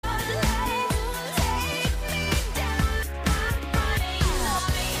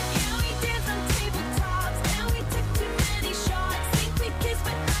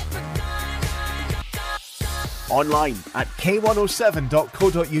online at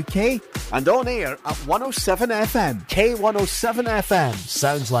k107.co.uk and on air at 107FM. K107FM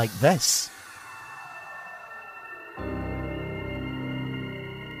sounds like this.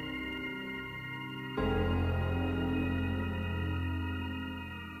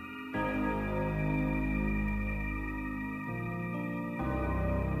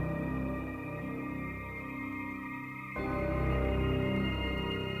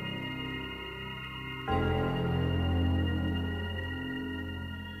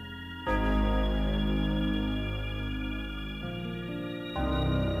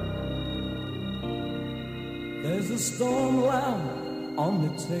 There's a stone lamp on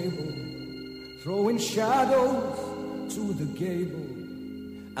the table, throwing shadows to the gable,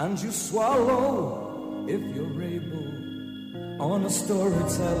 and you swallow, if you're able, on a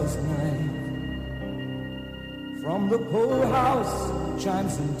storyteller's night. From the poor house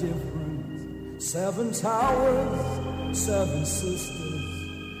chimes indifferent, 7 towers, 7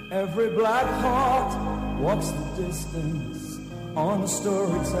 sisters, every black heart walks the distance on a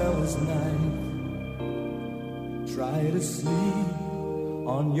storyteller's night. Try to sleep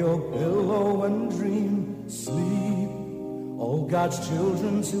on your pillow and dream, sleep, all God's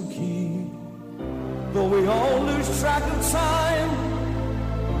children to keep. Though we all lose track of time,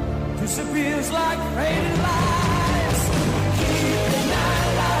 disappears like faded lights. Keep the night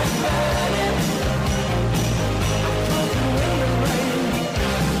light burning, I'm talking in the rain.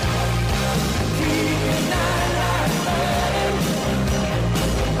 Keep the night light burning,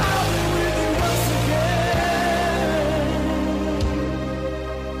 I'll be with you once again.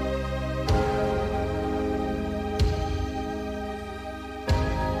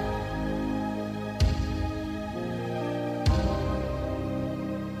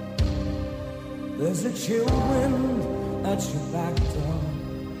 There's a chill wind at your back door,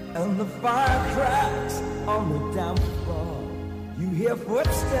 and the fire cracks on the damp floor. You hear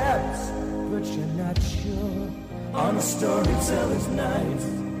footsteps, but you're not sure on a storyteller's night.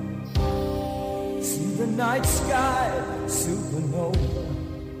 See the night sky, supernova,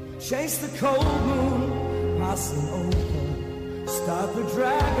 chase the cold moon passing over. Start the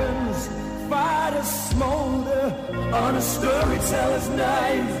dragons, fighters smolder on a storyteller's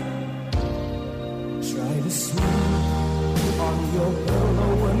night. Try to sleep on your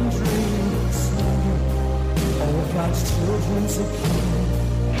pillow and dream, sleep, all God's children to keep.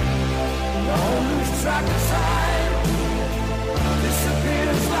 Don't lose track of time,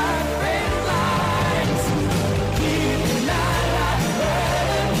 disappears like faded lights. Keep the night light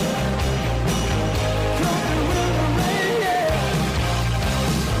burning, coming with the rain, yeah.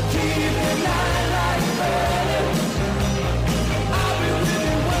 Keep the night light burning, I'll be with you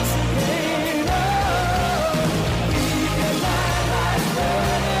once again.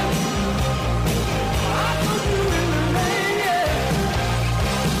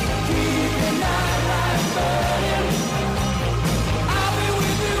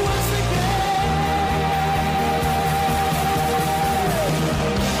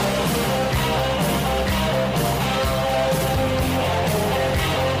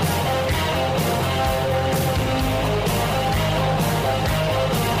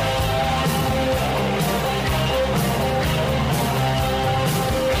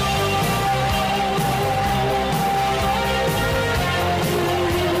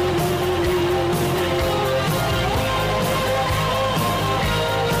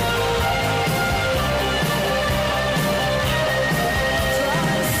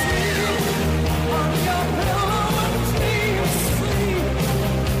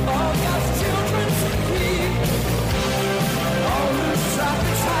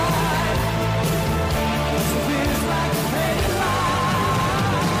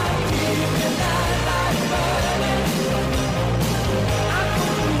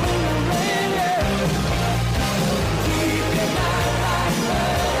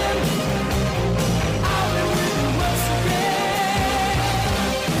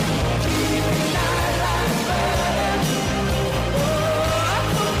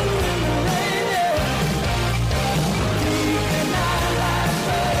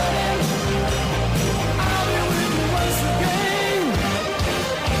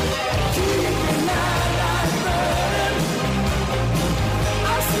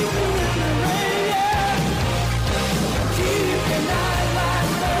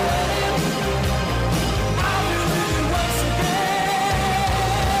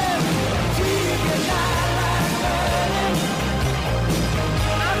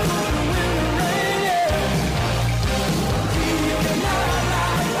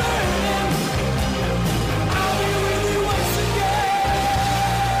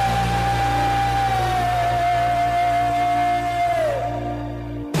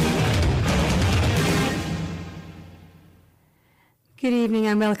 Good evening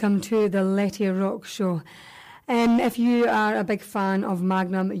and welcome to the Letty Rock Show. If you are a big fan of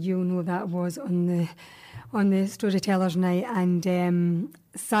Magnum, you'll know that was on the Storytellers Night, and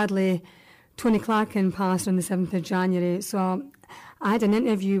sadly Tony Clarkin passed on the 7th of January. So I had an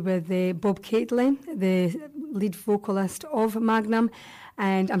interview with Bob Catley, the lead vocalist of Magnum,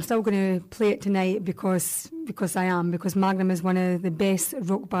 and I'm still going to play it tonight because Magnum is one of the best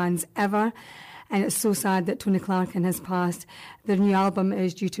rock bands ever. And it's so sad that Tony Clarkin has passed. Their new album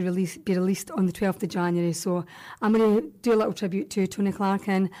is due to be released on the 12th of January. So I'm going to do a little tribute to Tony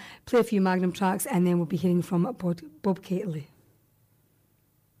Clarkin, play a few Magnum tracks, and then we'll be hearing from Bob Catley.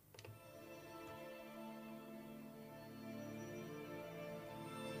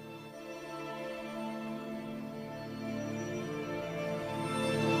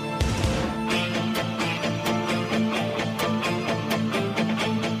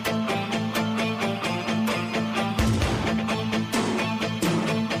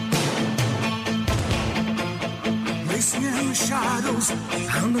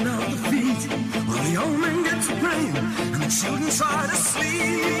 Pounding out the feet while the old men get to praying and the children try to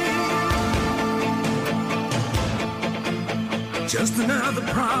sleep. Just another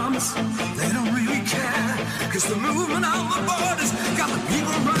promise, they don't really care, 'cause the movement of the borders got the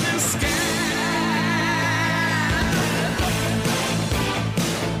people running scared.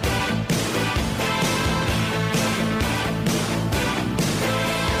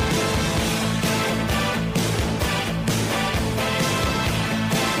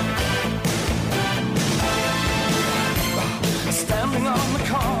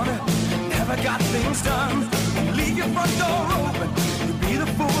 Got things done, leave your front door open, you'll be the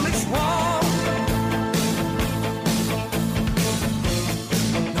foolish one.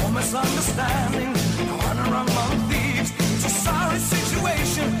 No misunderstanding, no honor among thieves. It's a sorry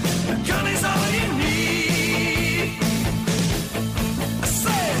situation, a gun is all you need. I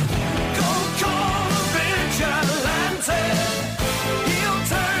said, go call a vigilante, he'll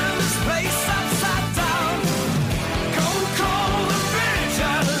turn this place upside down. Go call a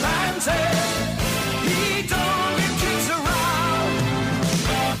vigilante.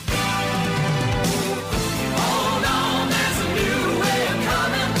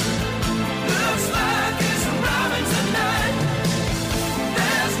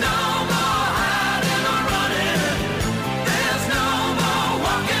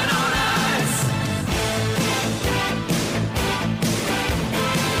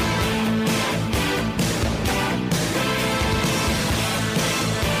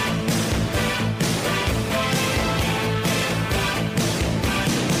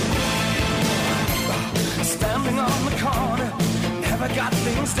 Got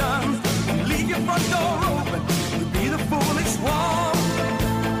things done, leave your front door open, you'll be the foolish one.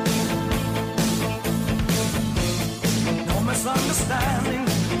 No misunderstanding,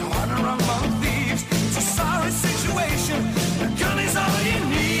 no honor among thieves. It's a sorry situation, a gun is all you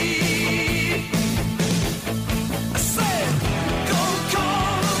need. I said, go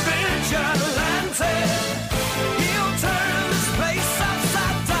call a vigilante, he'll turn this place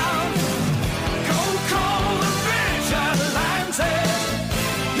upside down. Go call a vigilante.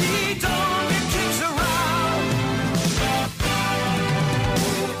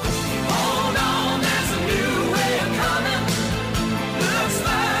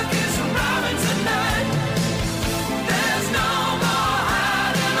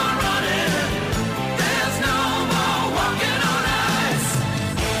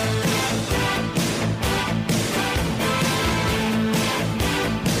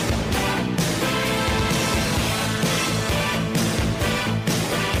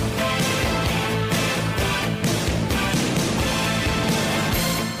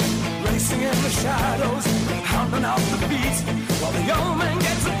 Shadows pounding out the beat while the young man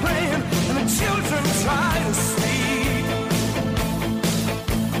gets a praying and the children try to sleep.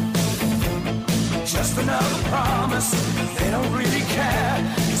 Just another promise, they don't really care.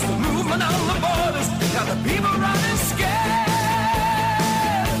 It's the movement on the borders, got the people running scared.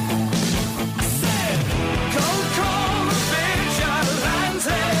 I said, go call the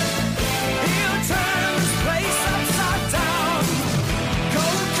vigilante, he'll turn this place upside down. Go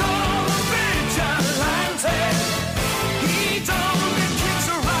call the vigilante, he don't get kids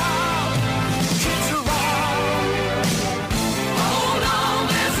around, kids around. Hold on,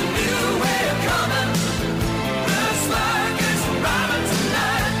 there's a new way of coming. Looks like it's arriving tonight.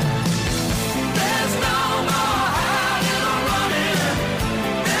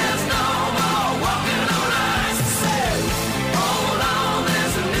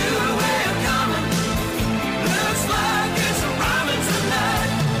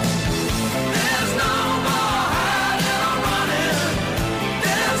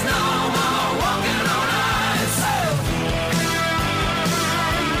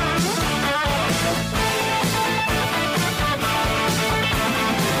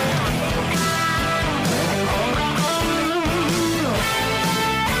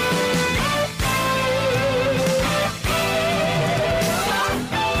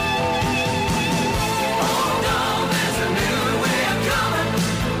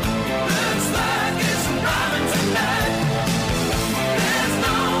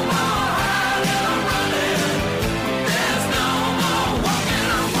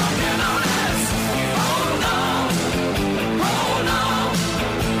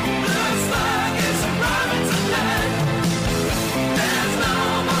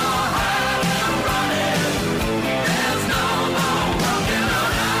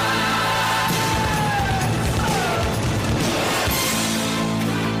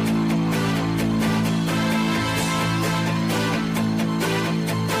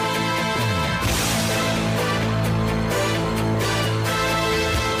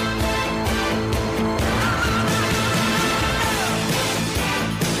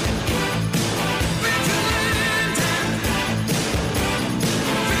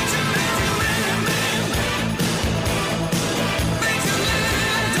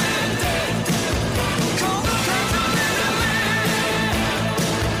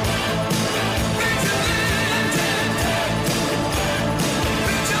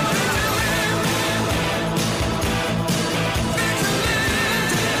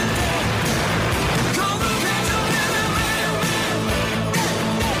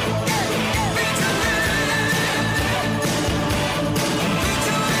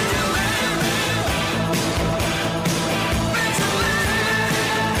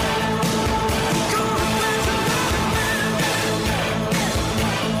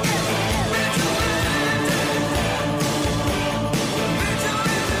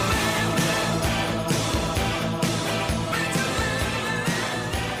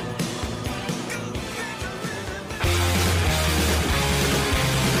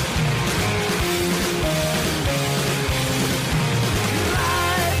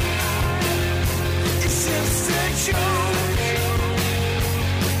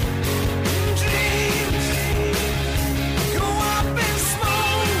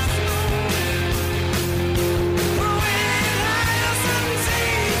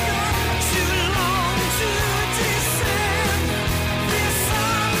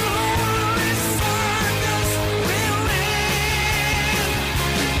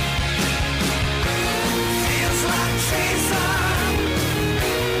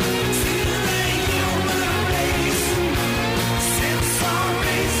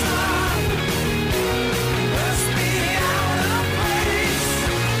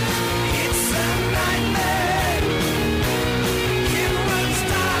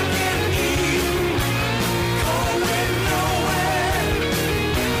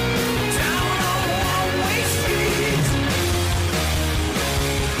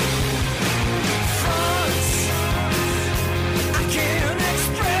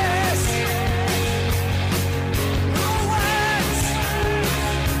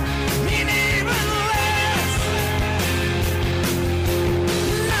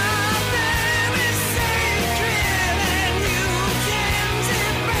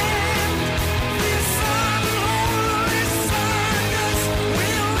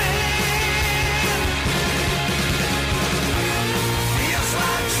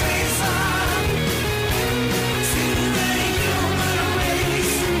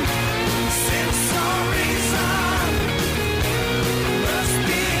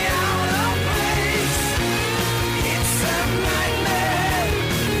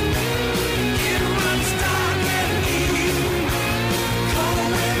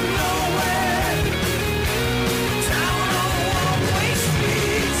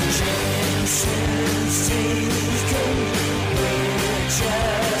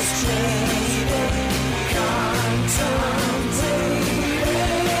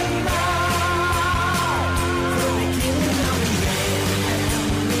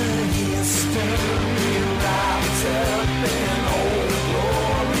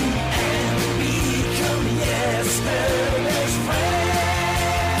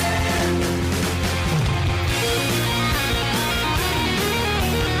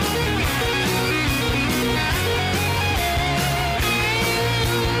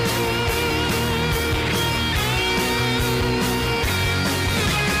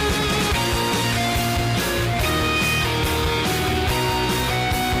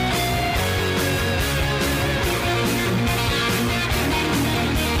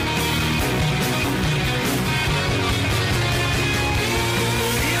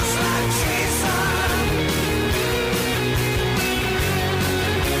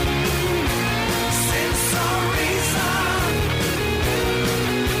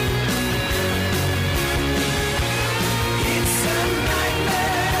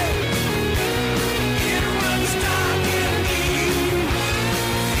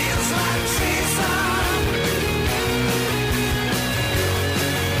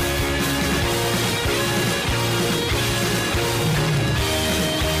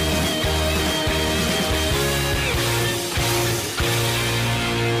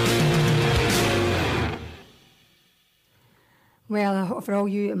 for all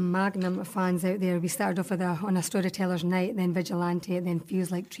you Magnum fans out there, we started off with on a Storyteller's Night, then Vigilante, then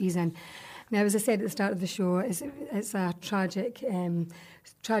Feels Like Treason. Now, as I said at the start of the show, it's a tragic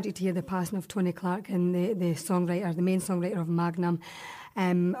to hear the passing of Tony Clark and the main songwriter of Magnum.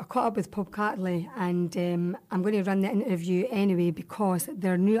 I caught up with Bob Catley, and I'm going to run the interview anyway because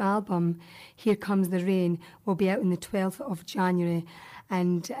their new album, Here Comes the Rain, will be out on the 12th of January.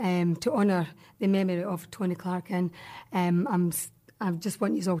 And to honour the memory of Tony Clark, and I just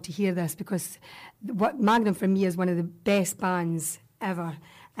want you all to hear this because what Magnum for me is one of the best bands ever.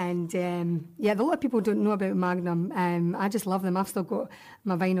 And a lot of people don't know about Magnum. I just love them. I've still got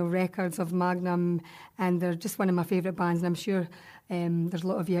my vinyl records of Magnum, and they're just one of my favourite bands. And I'm sure there's a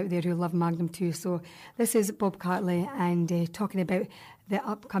lot of you out there who love Magnum too. So this is Bob Catley and talking about the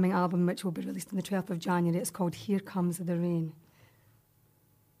upcoming album, which will be released on the 12th of January. It's called Here Comes the Rain.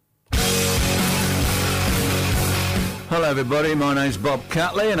 Hello everybody, my name's Bob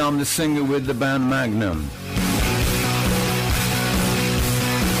Catley and I'm the singer with the band Magnum.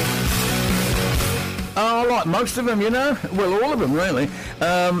 I like most of them, well, all of them really.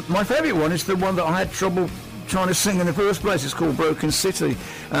 My favourite one is the one that I had trouble trying to sing in the first place. It's called Broken City,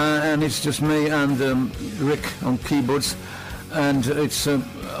 and it's just me and Rick on keyboards, and it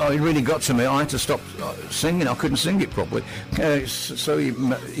really got to me. I had to stop singing. I couldn't sing it properly. It's so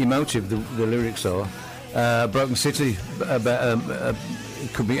emotive, the lyrics are. Broken City,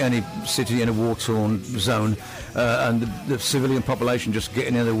 it could be any city in a war-torn zone, and the civilian population just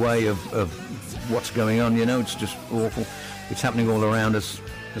getting in the way of what's going on. It's just awful. It's happening all around us,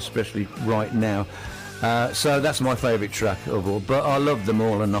 especially right now. So that's my favourite track of all. But I love them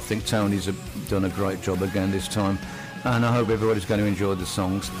all, and I think Tony's done a great job again this time. And I hope everybody's going to enjoy the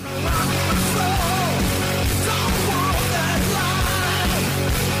songs.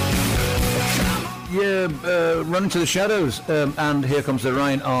 Run Into the Shadows and Here Comes the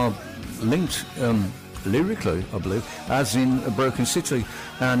Rain are linked lyrically, I believe, as in A Broken City,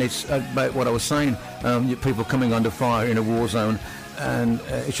 and it's about what I was saying, people coming under fire in a war zone, and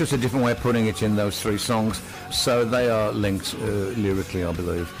it's just a different way of putting it in those three songs, so they are linked lyrically, I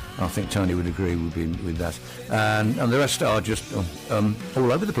believe. I think Tony would agree with that, and the rest are just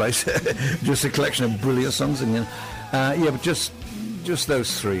all over the place, just a collection of brilliant songs again. But just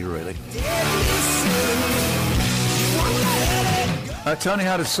those three really. Tony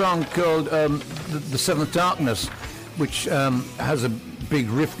had a song called The Seventh Darkness, which has a big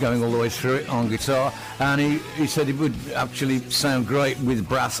riff going all the way through it on guitar, and he said it would actually sound great with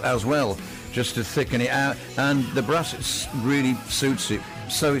brass as well, just to thicken it out, and the brass really suits it.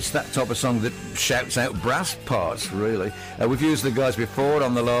 So it's that type of song that shouts out brass parts, really. We've used the guys before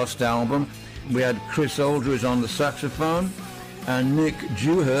on the last album. We had Chris Aldridge on the saxophone and Nick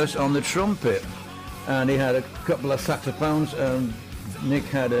Dewhurst on the trumpet, and he had a couple of saxophones, and Nick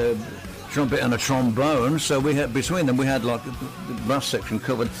had a trumpet and a trombone, so we had between them we had like the brass section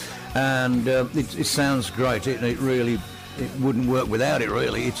covered, and it sounds great. It really wouldn't work without it,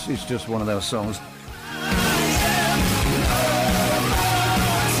 really. It's just one of those songs.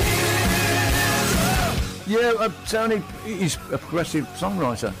 Tony is a progressive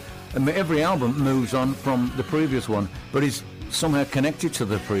songwriter. I mean, every album moves on from the previous one, but he's somehow connected to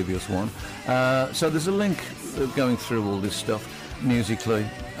the previous one. So there's a link going through all this stuff musically.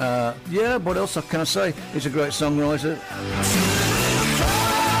 What else can I say? He's a great songwriter.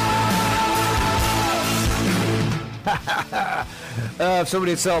 If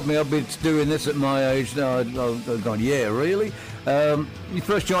somebody told me I'd be doing this at my age, I'd gone, yeah, really? You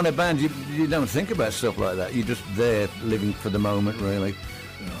first join a band, you don't think about stuff like that. You're just there living for the moment, really.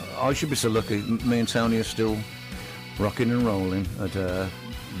 I should be so lucky. Me and Tony are still rocking and rolling at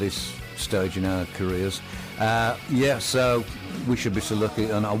this stage in our careers. So we should be so lucky,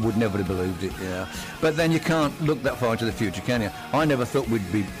 and I would never have believed it, But then you can't look that far into the future, can you? I never thought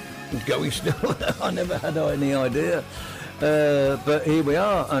we'd be going still. I never had any idea. But here we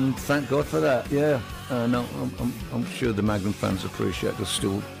are, and thank God for that, No, I'm sure the Magnum fans appreciate us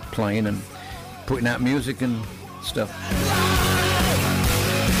still playing and putting out music and stuff.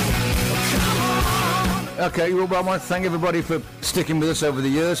 Okay, well, I want to thank everybody for sticking with us over the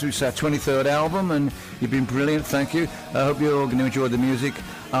years. It's our 23rd album, and you've been brilliant, thank you. I hope you're all going to enjoy the music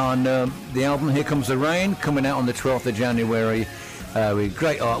on the album Here Comes the Rain, coming out on the 12th of January, with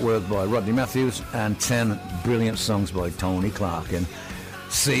great artwork by Rodney Matthews and 10 brilliant songs by Tony Clark. And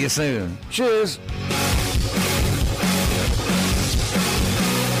see you soon. Cheers!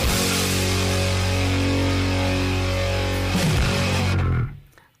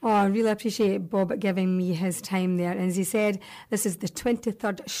 Oh, I really appreciate Bob giving me his time there. And as he said, this is the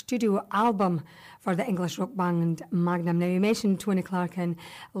 23rd studio album for the English rock band Magnum. Now, you mentioned Tony Clarkin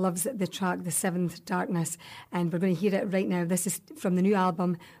loves the track The Seventh Darkness, and we're going to hear it right now. This is from the new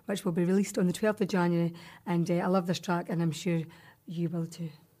album, which will be released on the 12th of January, and I love this track, and I'm sure you will too.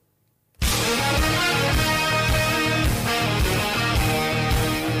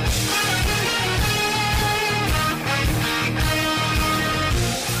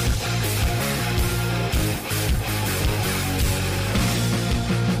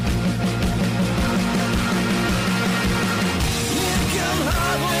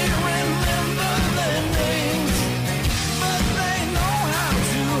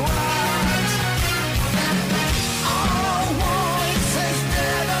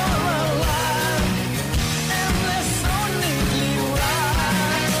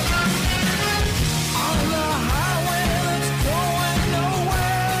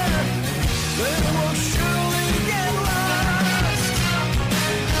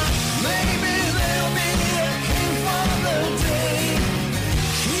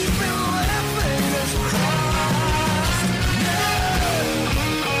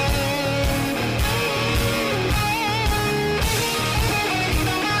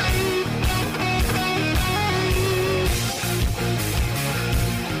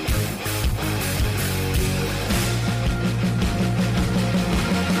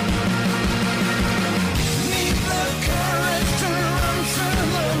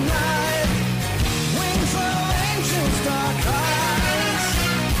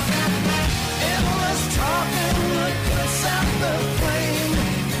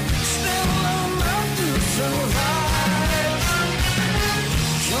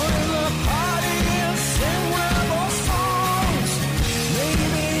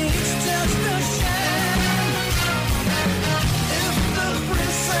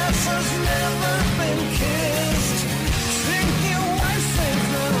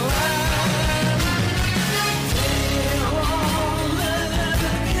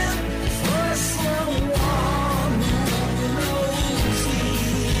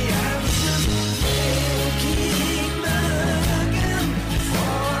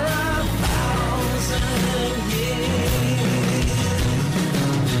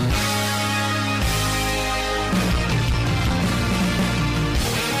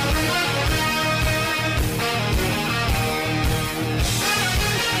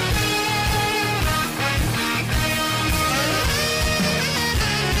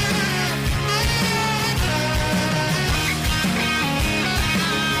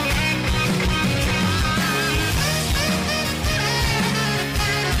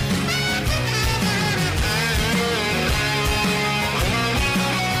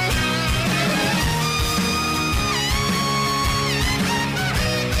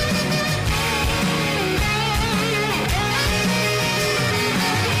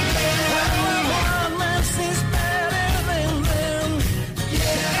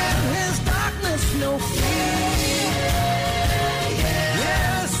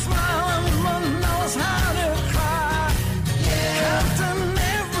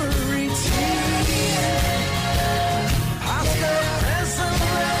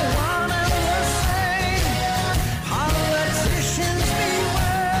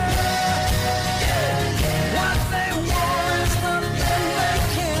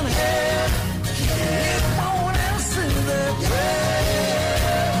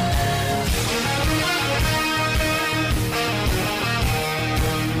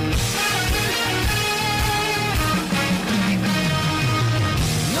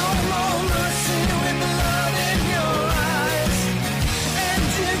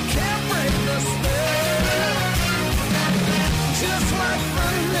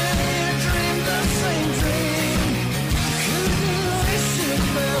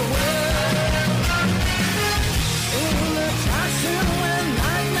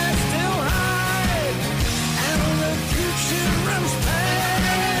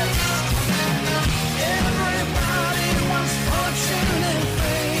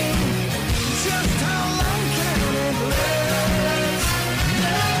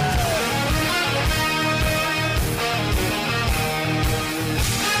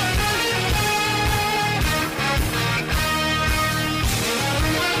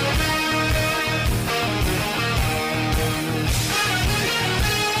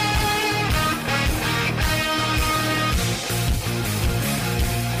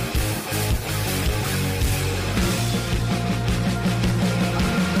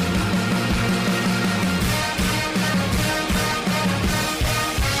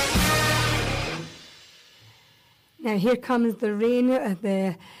 Now, Here Comes the Rain,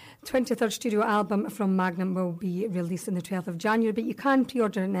 the 23rd studio album from Magnum will be released on the 12th of January, but you can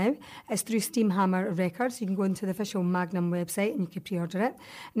pre-order it now. It's through Steamhammer Records. You can go into the official Magnum website and you can pre-order it.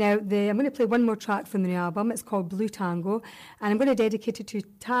 Now, I'm going to play one more track from the new album. It's called Blue Tango, and I'm going to dedicate it to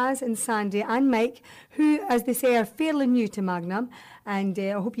Taz and Sandy and Mike, who, as they say, are fairly new to Magnum, and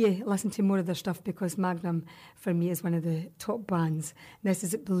I hope you listen to more of their stuff, because Magnum, for me, is one of the top bands. This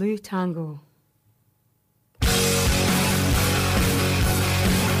is Blue Tango.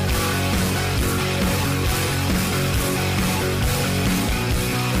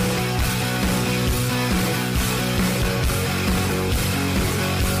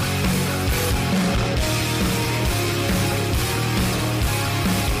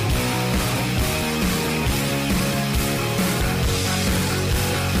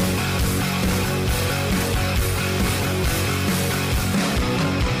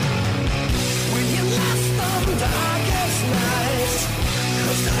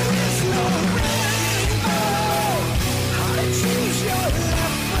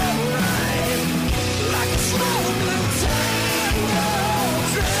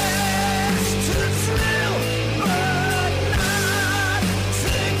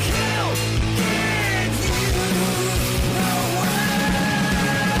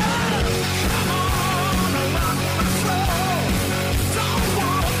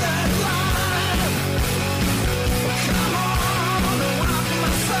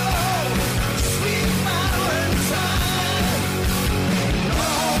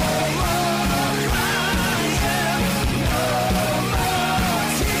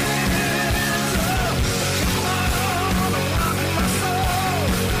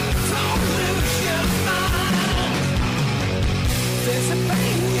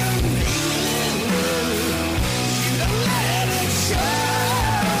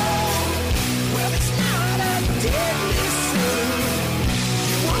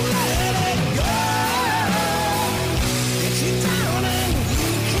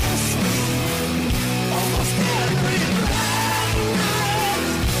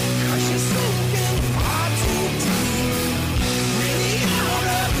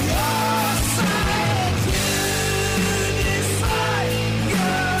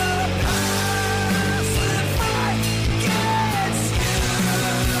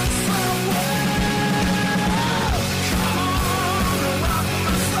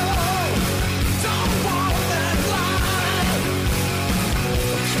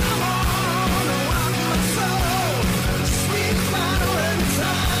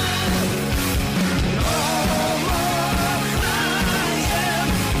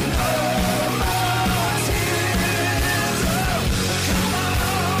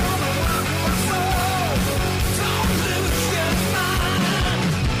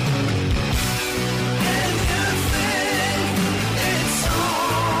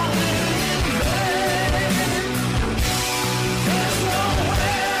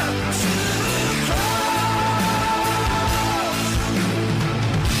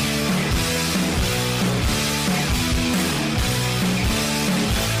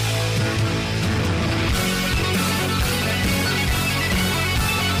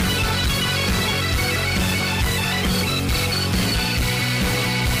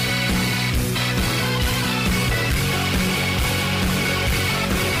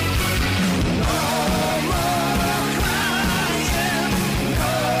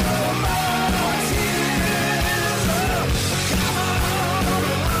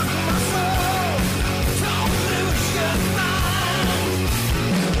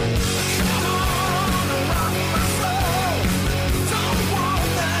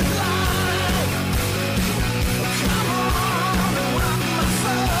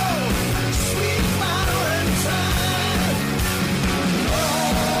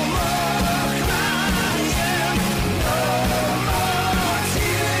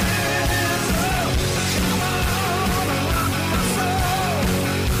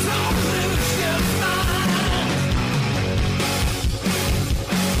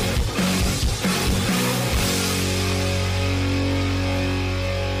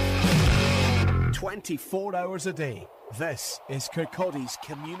 hours a day. This is Kirkcaldy's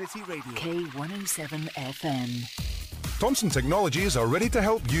Community Radio. K107 FM. Thompson Technologies are ready to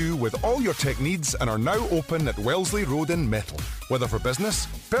help you with all your tech needs and are now open at Wellesley Road in Methil. Whether for business,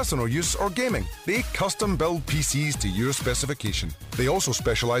 personal use or gaming, they custom build PCs to your specification. They also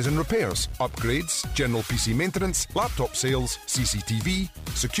specialise in repairs, upgrades, general PC maintenance, laptop sales, CCTV,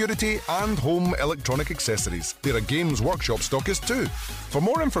 security and home electronic accessories. They're a games workshop stockist too. For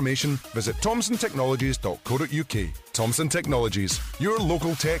more information, visit thompsontechnologies.co.uk. Thompson Technologies, your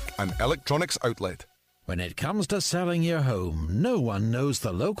local tech and electronics outlet. When it comes to selling your home, no one knows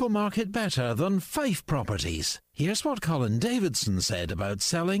the local market better than Fife Properties. Here's what Colin Davidson said about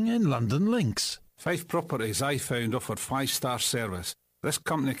selling in London Links. Fife Properties, I found, offered 5-star service. This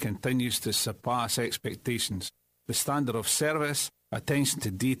company continues to surpass expectations. The standard of service, attention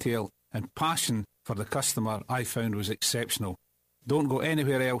to detail and passion for the customer I found was exceptional. Don't go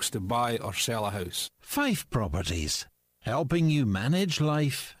anywhere else to buy or sell a house. Fife Properties, helping you manage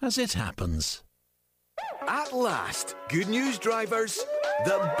life as it happens. At last, good news, drivers.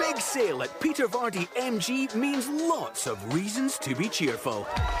 The big sale at Peter Vardy MG means lots of reasons to be cheerful.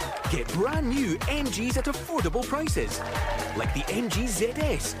 Get brand new MGs at affordable prices, like the MG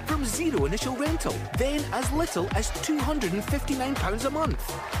ZS from zero initial rental, then as little as £259 a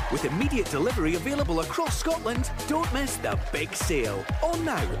month. With immediate delivery available across Scotland, don't miss the big sale. On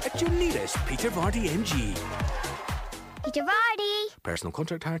now at your nearest Peter Vardy MG. Peter Vardy. Personal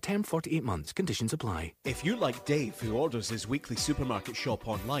contract hire term 48 months. Conditions apply. If you're like Dave, who orders his weekly supermarket shop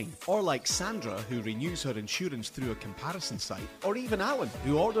online, or like Sandra, who renews her insurance through a comparison site, or even Alan,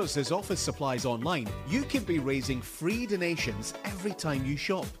 who orders his office supplies online, you could be raising free donations every time you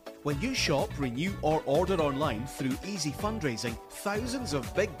shop. When you shop, renew or order online through Easy Fundraising, thousands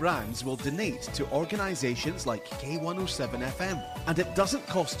of big brands will donate to organisations like K107 FM. And it doesn't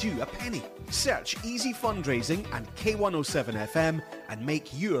cost you a penny. Search Easy Fundraising and K107 FM and make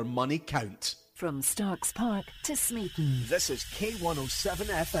your money count. From Starks Park to Smeaton. This is K107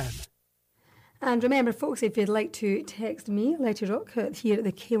 FM. And remember, folks, if you'd like to text me, Letty Rock, here at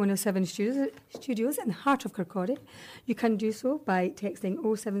the K107 studios in the heart of Kirkcaldy, you can do so by texting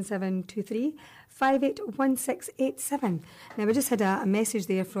 07723 581687. Now, we just had a message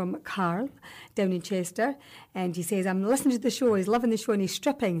there from Carl down in Chester, and he says, I'm listening to the show, he's loving the show, and he's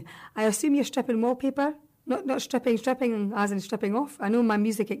stripping. I assume you're stripping wallpaper? Not stripping as in stripping off. I know my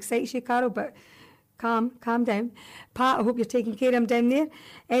music excites you, Carol, but calm down. Pat, I hope you're taking care of him down there.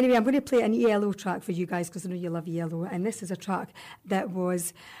 Anyway, I'm going to play an ELO track for you guys because I know you love ELO. And this is a track that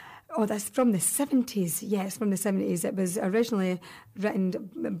was, that's from the 70s. Yeah, it's from the 70s. It was originally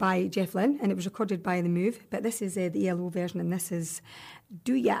written by Jeff Lynne and it was recorded by The Move. But this is the ELO version and this is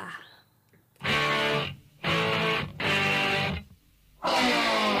Do Ya.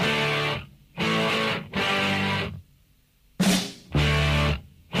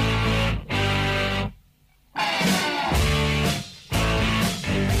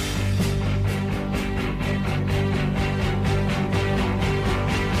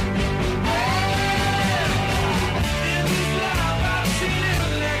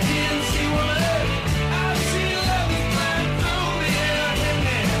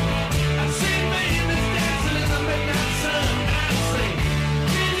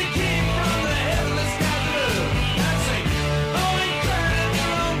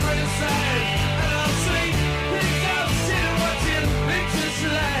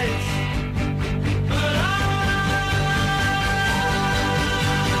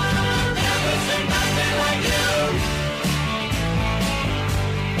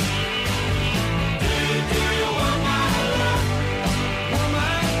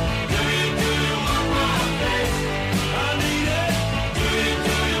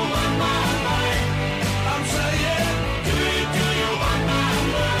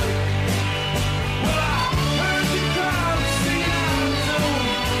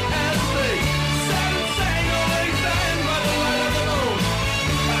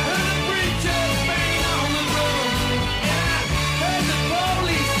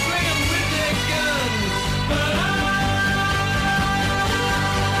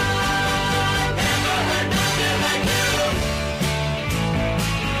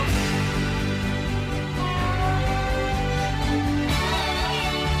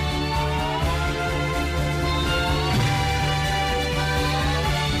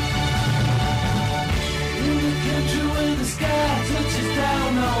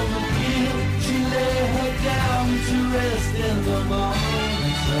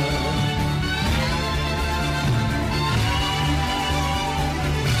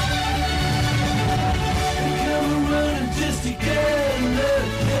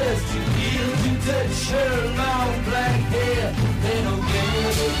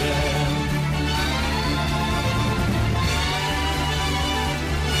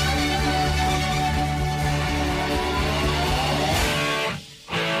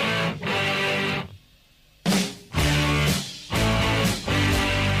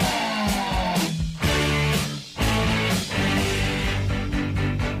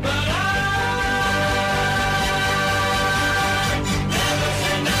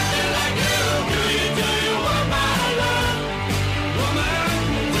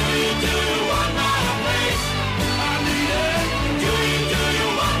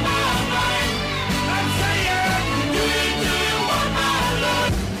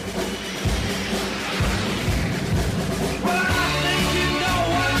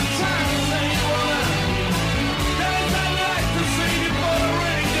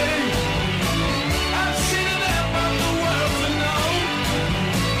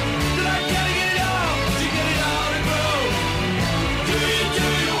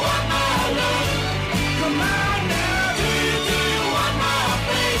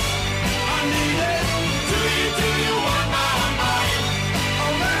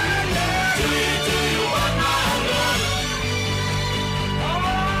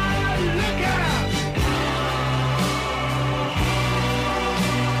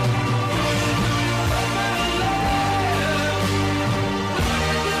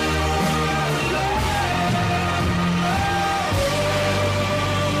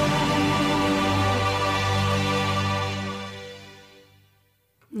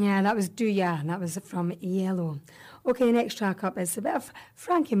 That was Do Ya, and that was from Yellow. Okay, next track up is a bit of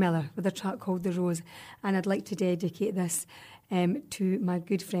Frankie Miller with a track called The Rose, and I'd like to dedicate this to my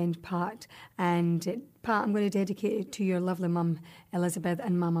good friend Pat. And Pat, I'm going to dedicate it to your lovely mum Elizabeth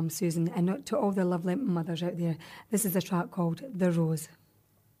and my mum Susan, and to all the lovely mothers out there. This is a track called The Rose.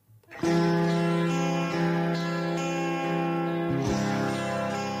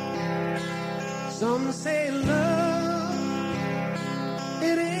 Some say love,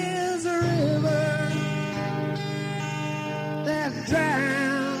 it is a river that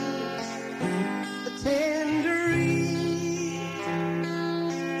drowns the tender reed.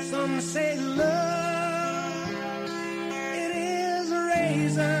 Some say love, it is a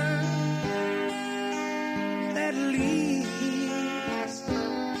razor that leaves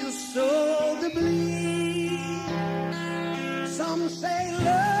your soul to bleed. Some say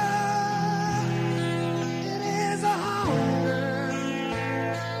love,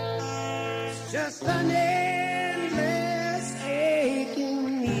 just an endless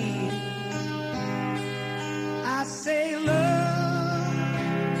aching need. I say love,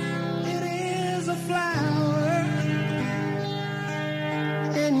 it is a flower,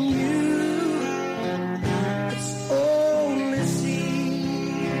 and you, it's only seed.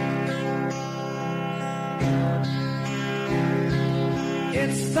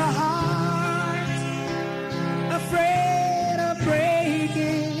 It's the heart afraid of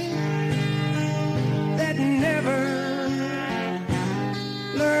breaking, never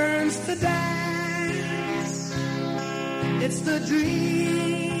learns to dance. It's the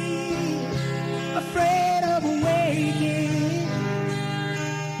dream afraid of waking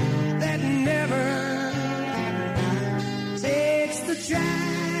that never takes the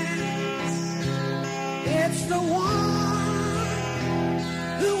chance. It's the one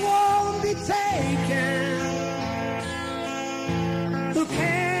who won't be taken, who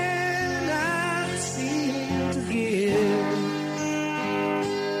cannot seem to give,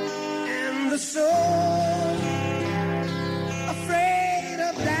 and the soul afraid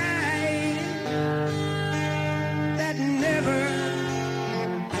of dying that never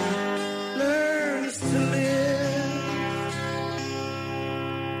learns to live.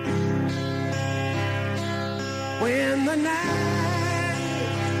 When the night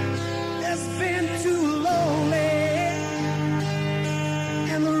has been too lonely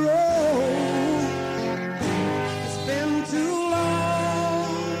and the road has been too long,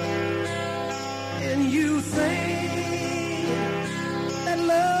 and you think that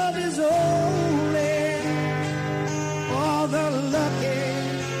love is only for the lucky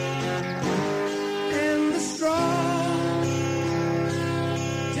and the strong,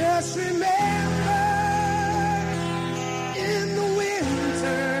 just remember in the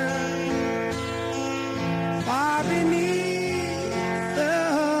winter, far beneath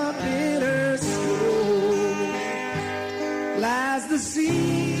the bitter snow, lies the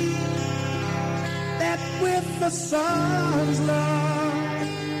sea that with the sun's love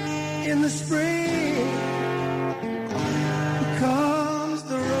in the spring becomes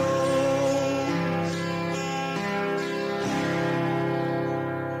the rose.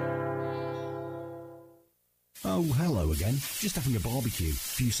 Oh, hello again. Just having a barbecue. A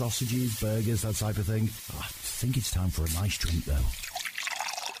few sausages, burgers, that type of thing. Oh, I think it's time for a nice drink, though.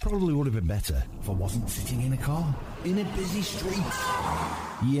 Probably would have been better if I wasn't sitting in a car, in a busy street.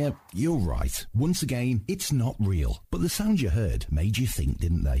 Yep, you're right. Once again, it's not real. But the sounds you heard made you think,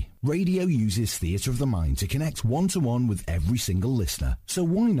 didn't they? Radio uses theatre of the mind to connect one-to-one with every single listener. So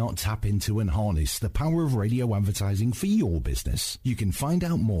why not tap into and harness the power of radio advertising for your business? You can find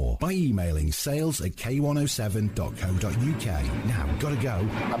out more by emailing sales@k107.co.uk. Now, gotta go.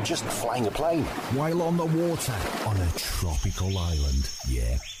 I'm just flying a plane. While on the water, on a tropical island.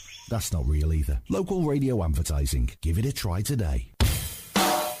 Yeah, that's not real either. Local radio advertising. Give it a try today.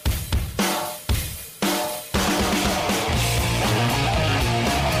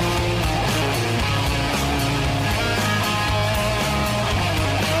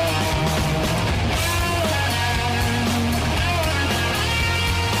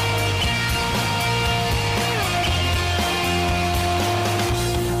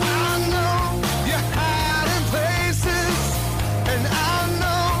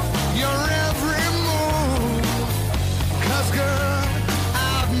 Girl,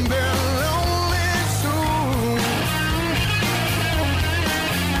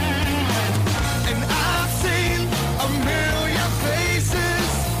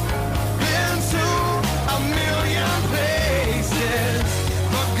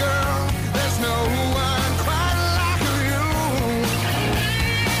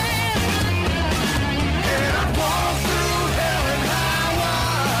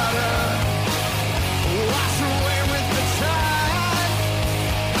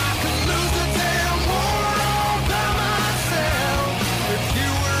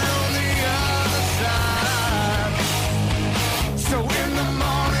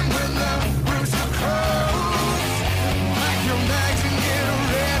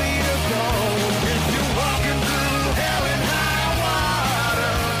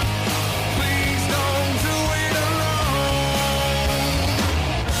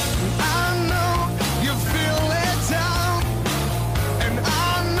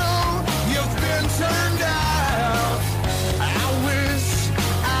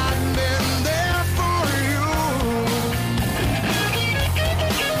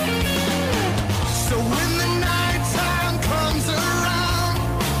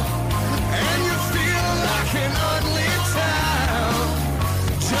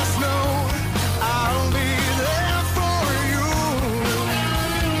 Just know I'll be there for you.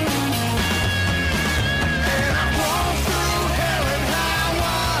 And I walk through hell and high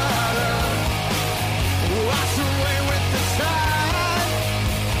water, wash away with the tide.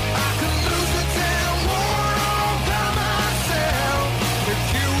 I could lose the damn war all by myself if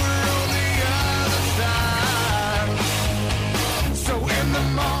you were on the other side. So in the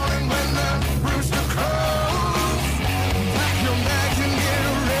morning when the rooster crows, pack your bags and get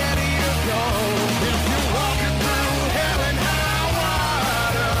ready to go. If you're walking through hell and high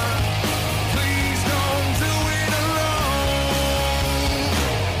water, please don't do it alone.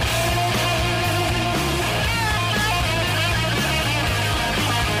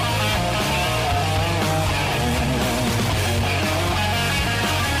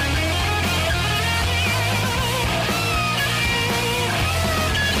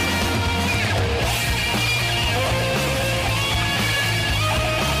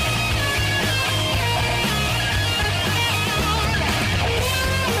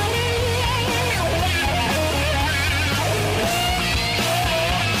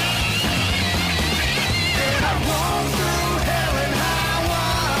 And I walk through hell and high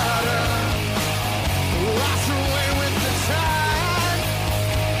water, wash away with the tide.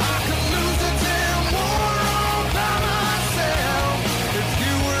 I could lose the damn war all by myself if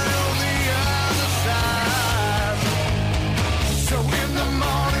you were on the other side. So in the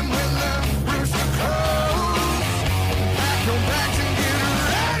morning when the rooster crows, pack your bags and get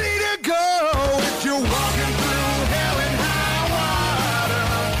ready to go. If you're walking through hell and high water,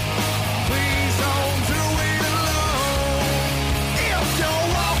 please don't do it alone. If you're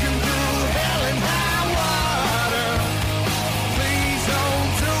walking through hell and high water, please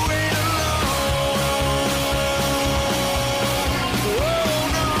don't do it alone. Oh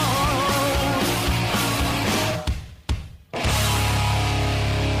no.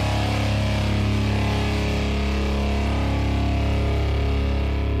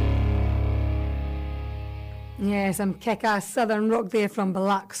 Yes, some kick-ass southern rock there from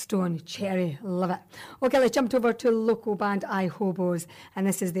Blackstone. Cherry, love it. Okay, let's jump over to local band I Hobos, and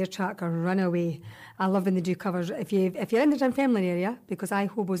this is their track Runaway. I love when they do covers. If you're in the Dunfermline area, because I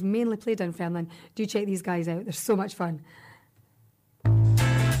Hobos mainly play Dunfermline, do check these guys out. They're so much fun.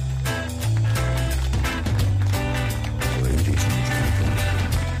 Ladies and gentlemen,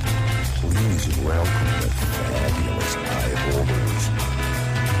 please welcome the fabulous I Hobos.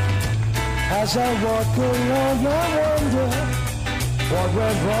 As I walk along, I wonder what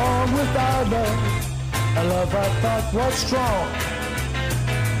went wrong with our love. A love I thought was strong.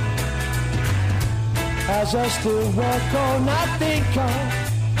 As I still walk on, I think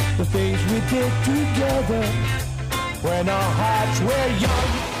of the things we did together when our hearts were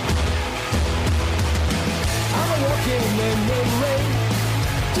young. I'm walking in the rain,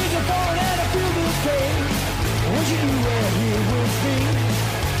 tears are falling and I feel the pain. Wish you were here with me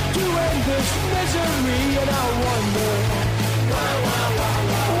to end this misery, and I wonder,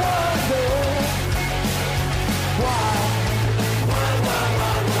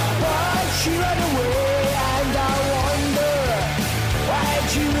 why she ran away, and I wonder why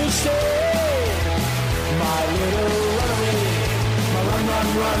she will stay, my little runaway, my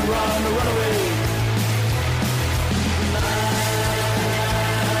runaway.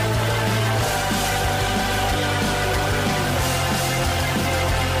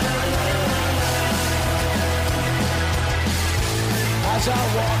 As I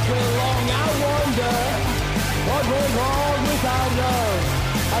walk along, I wonder what went wrong with our love.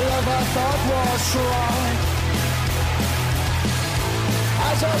 A love I thought was strong.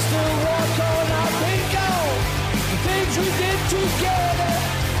 As I still walk on, I think of the things we did together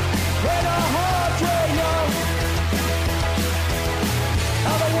when our hearts were young.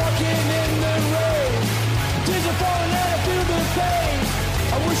 I'm walking in the rain, tears are falling and I feel the pain.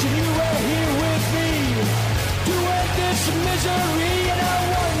 I wish you were here with me to end this misery, and I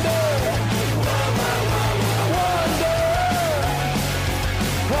wonder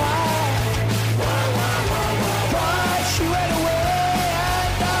why she ran away,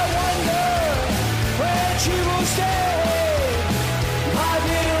 and I wonder when she will stay, my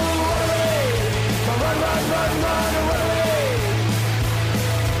little runaway, my run.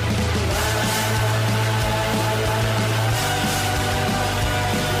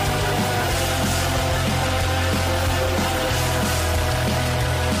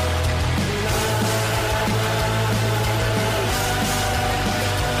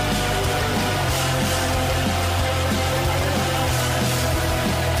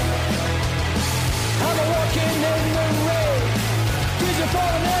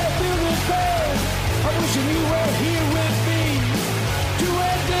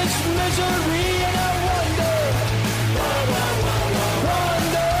 this misery and I wonder,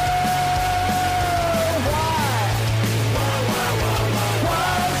 wonder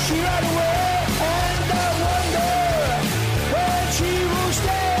why she ran away, and I wonder when she will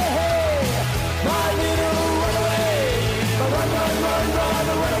stay, my little runaway. Run, run, run, run, run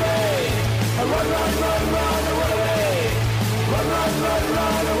away. Run, run, run, run, run away. Run, run, run,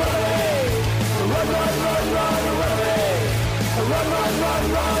 run away. Run, run, run, run away. Run, run, run,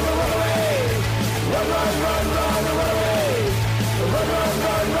 run away. Run, run, run, run away. Run, run,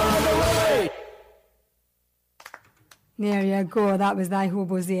 run, run away. There you go, that was Thy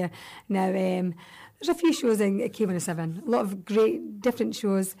Hobos there. Now, there's a few shows in K107, a lot of great different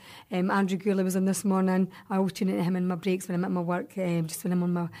shows. Andrew Gourley was on this morning. I always tune into him in my breaks when I'm at my work, just when I'm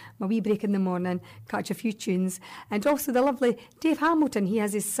on my wee break in the morning, catch a few tunes. And also the lovely Dave Hamilton, he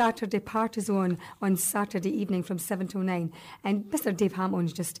has his Saturday parties on Saturday evening from 7 till 9. And Mr. Dave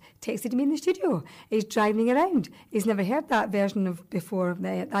Hamilton's just texted me in the studio. He's driving around. He's never heard that version of before,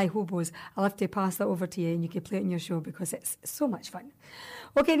 the Thy Hobos. I'll have to pass that over to you and you can play it in your show because it's so much fun.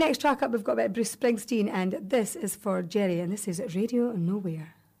 Okay, next track up, we've got about Bruce Springsteen, and this is for Jerry, and this is Radio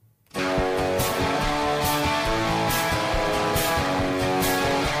Nowhere.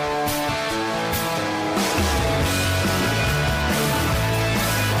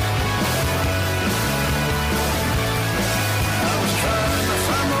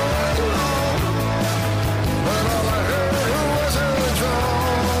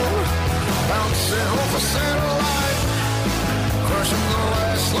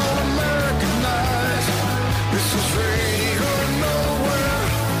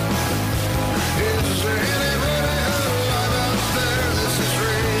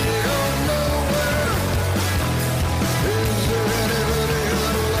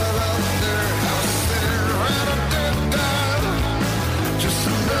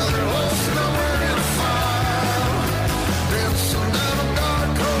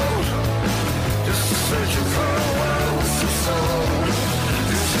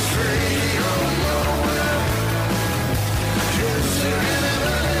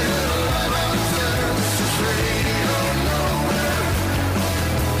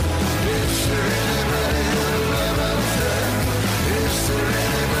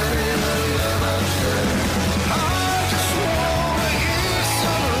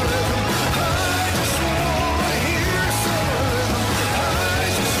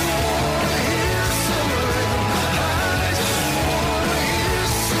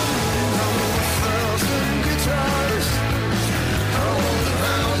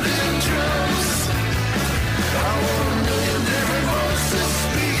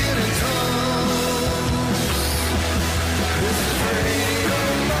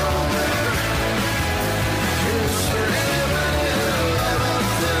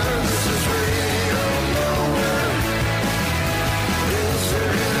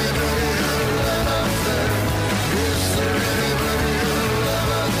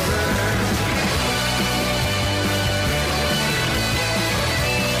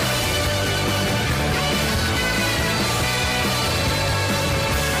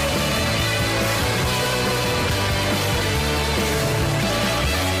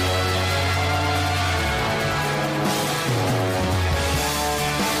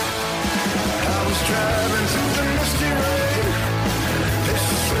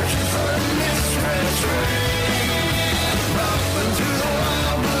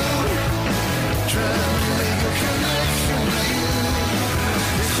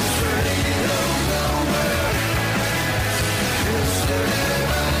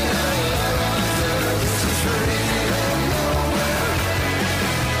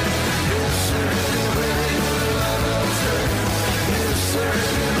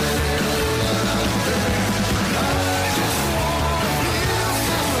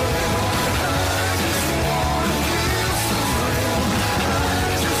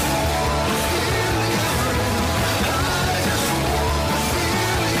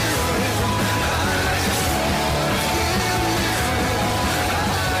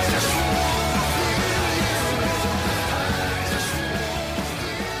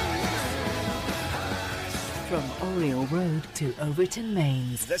 To Overton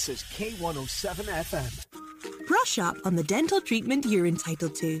Mains. This is K107 FM. Brush up on the dental treatment you're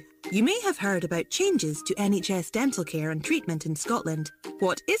entitled to. You may have heard about changes to NHS dental care and treatment in Scotland.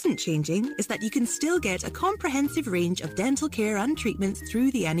 What isn't changing is that you can still get a comprehensive range of dental care and treatments through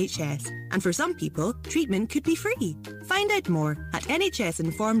the NHS. And for some people, treatment could be free. Find out more at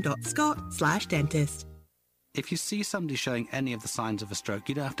nhsinform.scot/dentist. If you see somebody showing any of the signs of a stroke,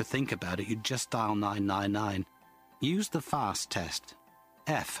 you don't have to think about it, you just dial 999. Use the FAST test.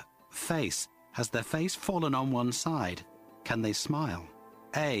 F. Face. Has their face fallen on one side? Can they smile?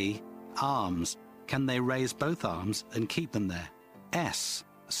 A. Arms. Can they raise both arms and keep them there? S.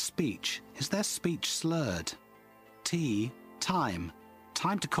 Speech. Is their speech slurred? T. Time.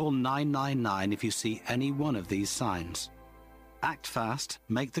 Time to call 999 if you see any one of these signs. Act fast,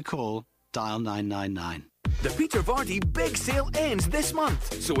 make the call, dial 999. The Peter Vardy Big Sale ends this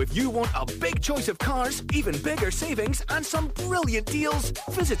month. So if you want a big choice of cars, even bigger savings and some brilliant deals,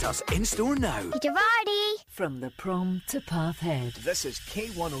 visit us in-store now. Peter Vardy! From the prom to Pathhead. This is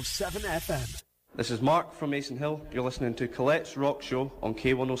K107 FM. This is Mark from Mason Hill. You're listening to Colette's Rock Show on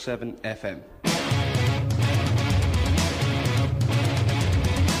K107 FM.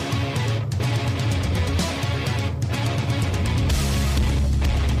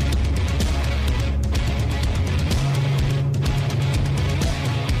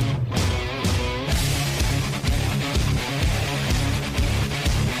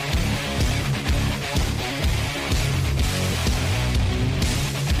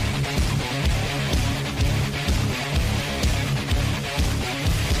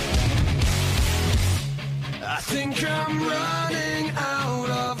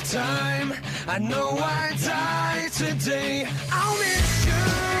 I know I die today. I'll miss you.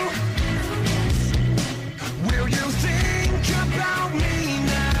 Will you think about me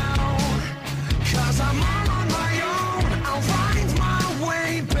now? 'Cause I'm all on my own. I'll find my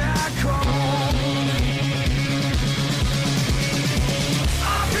way back home.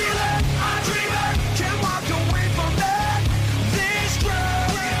 I feel it, I dream it, can't walk away from that. This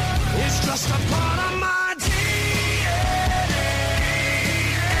drug is just a part of my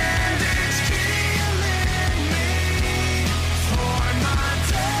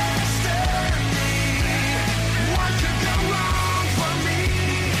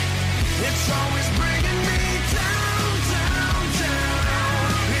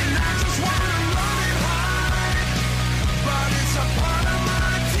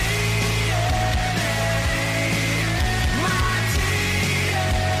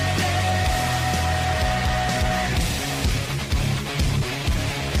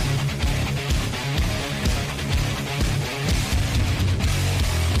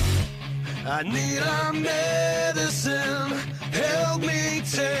I need a medicine, help me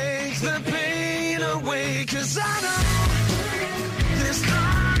take the pain away, 'cause I know this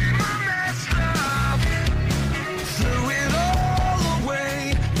time I messed up, threw it all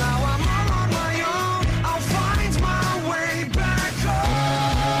away, now I'm all on my own, I'll find my way back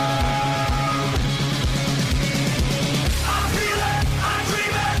home. I feel it, I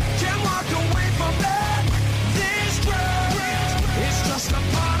dream it, can't walk away from that, this drug is just a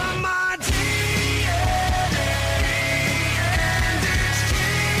part of my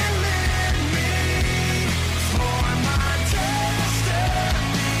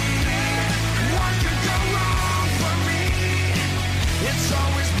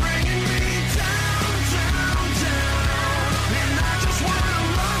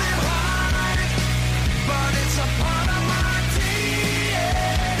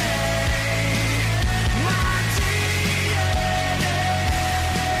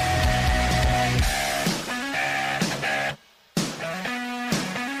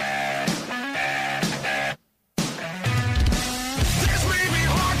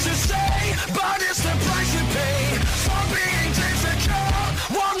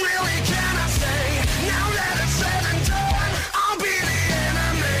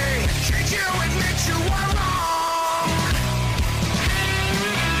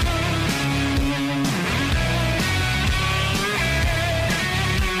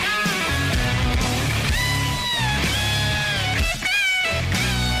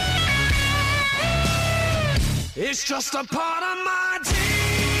it's just a part of my DNA,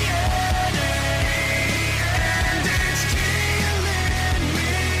 and it's killing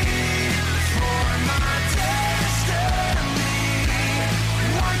me for my destiny.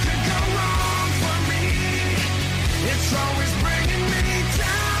 What could go wrong for me? It's always bringing me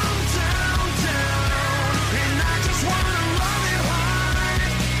down, down, down, and I just wanna run it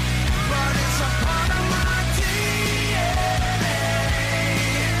hard, but it's a part of my DNA,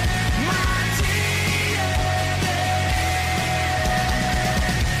 my DNA.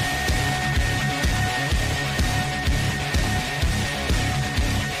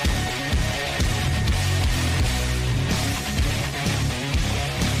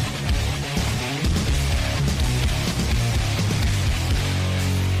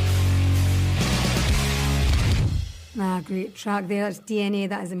 Great track there. That's DNA.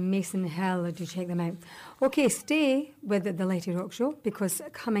 That is Mason Hill. Do check them out. Okay, stay with the Letty Rock Show, because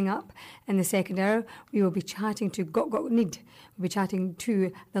coming up in the second hour, we will be chatting to Got Need. We'll be chatting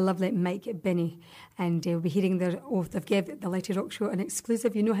to the lovely Mike Binney, and we'll be hearing their oath. They've given the Letty Rock Show an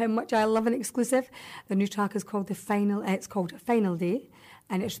exclusive. You know how much I love an exclusive. The new track is called It's called Final Day,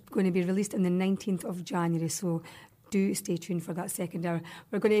 and it's going to be released on the 19th of January. So do stay tuned for that second hour.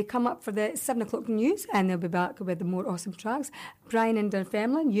 We're going to come up for the 7 o'clock news, and they'll be back with the more awesome tracks. Brian in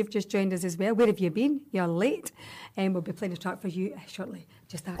Dunfermline, you've just joined us as well. Where have you been? You're late. And we'll be playing a track for you shortly.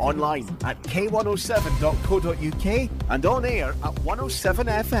 Just that. Online at k107.co.uk and on air at 107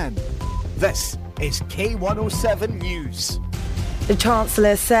 FM. This is K107 News. The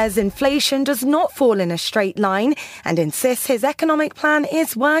Chancellor says inflation does not fall in a straight line and insists his economic plan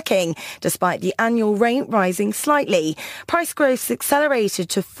is working, despite the annual rate rising slightly. Price growth accelerated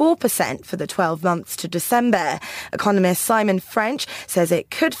to 4% for the 12 months to December. Economist Simon French says it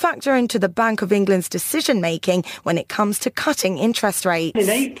could factor into the Bank of England's decision-making when it comes to cutting interest rates. In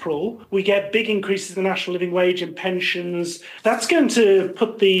April, we get big increases in the national living wage and pensions. That's going to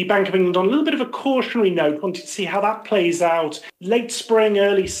put the Bank of England on a little bit of a cautionary note, wanting to see how that plays out. Late spring,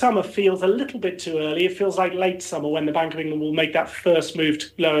 early summer feels a little bit too early. It feels like late summer when the Bank of England will make that first move to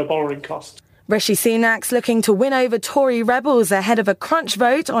lower borrowing costs. Rishi Sunak's looking to win over Tory rebels ahead of a crunch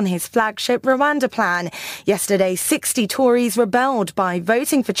vote on his flagship Rwanda plan. Yesterday, 60 Tories rebelled by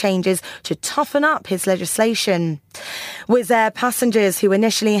voting for changes to toughen up his legislation. Wizz Air passengers who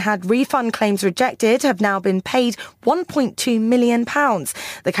initially had refund claims rejected have now been paid £1.2 million.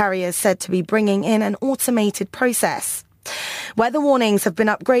 The carrier is said to be bringing in an automated process. Weather warnings have been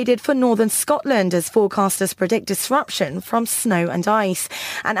upgraded for northern Scotland as forecasters predict disruption from snow and ice.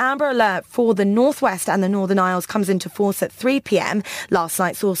 An amber alert for the northwest and the Northern Isles comes into force at 3 p.m. Last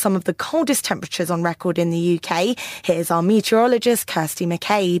night saw some of the coldest temperatures on record in the UK. Here's our meteorologist Kirsty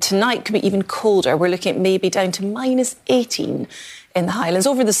McCabe. Tonight could be even colder. We're looking at maybe down to minus 18 in the Highlands,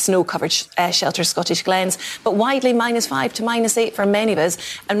 over the snow-covered sheltered Scottish glens, but widely minus 5 to minus 8 for many of us.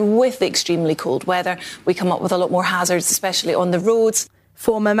 And with the extremely cold weather, we come up with a lot more hazards, especially on the roads.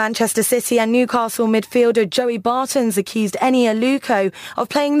 Former Manchester City and Newcastle midfielder Joey Barton's accused Eni Aluko of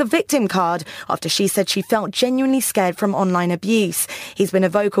playing the victim card after she said she felt genuinely scared from online abuse. He's been a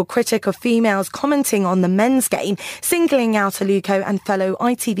vocal critic of females commenting on the men's game, singling out Aluko and fellow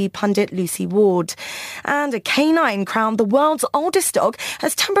ITV pundit Lucy Ward. And a canine crowned the world's oldest dog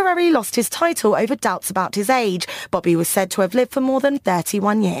has temporarily lost his title over doubts about his age. Bobby was said to have lived for more than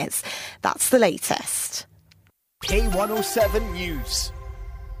 31 years. That's the latest. K107 News.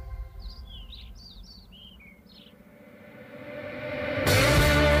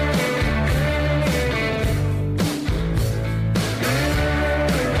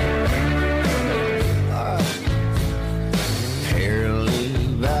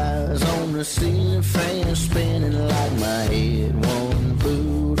 The ceiling fan spinning like my head. One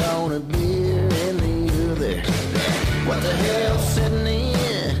boot on a beer and the other. What the hell sitting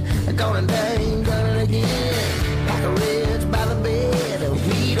in? Going down, done it again. Like a reds by the bed.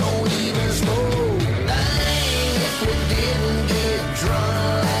 We don't even smoke. Dang, if we didn't get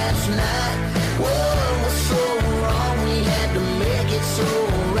drunk last night. What was so wrong? We had to make it so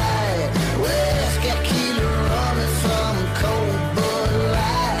right. Well, it's got killer rum and some cold Bud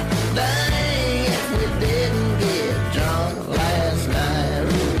Light. Dang.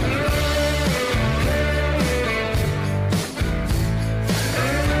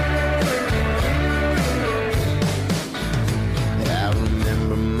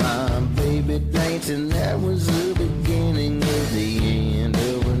 And that was the beginning of the end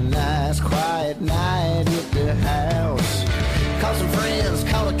of a nice quiet night at the house. Call some friends,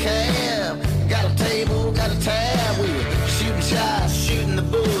 call a cab. Got a table, got a tab. We were shooting shots, shooting the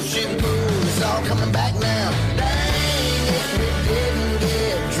bull, shooting pool. It's all coming back now. Dang, if we didn't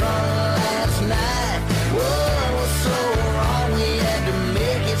get drunk last night. What was so wrong? We had to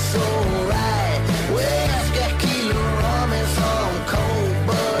make it so right. Well, it's got killer rum and some cold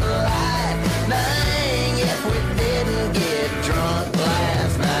Bud Light. Dang, if we didn't get drunk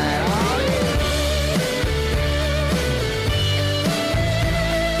last night. Oh, yeah.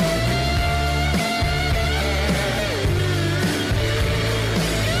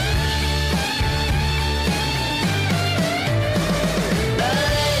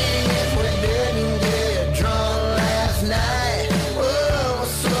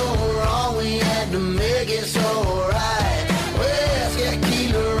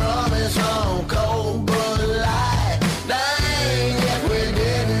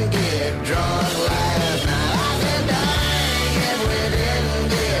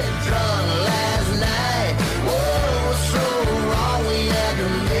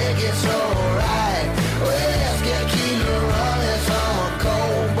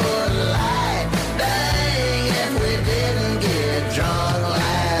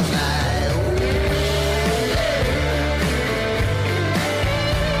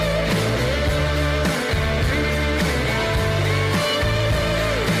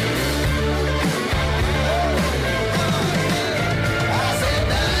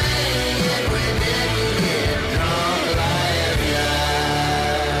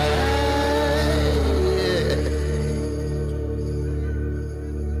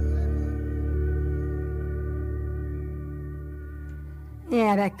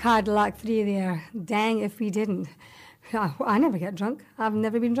 Yeah, that Cadillac 3 there. Dang if we didn't. I never get drunk. I've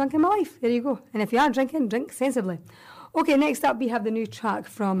never been drunk in my life. There you go. And if you are drinking, drink sensibly. Okay, next up we have the new track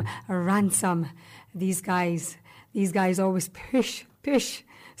from Ransom. These guys always push.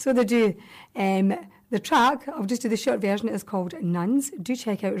 So they do. The track, I'll just do the short version, is called Nuns. Do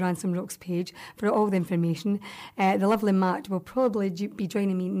check out Ransom Rock's page for all the information. The lovely Matt will probably be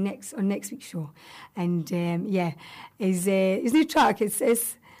joining me next week's show. And his new track, I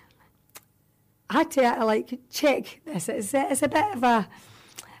had to check this. It's a bit of a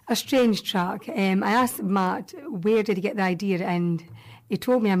strange track. I asked Matt where did he get the idea, and he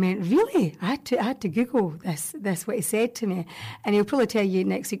told me. I mean, really? I had to Google this what he said to me, and he'll probably tell you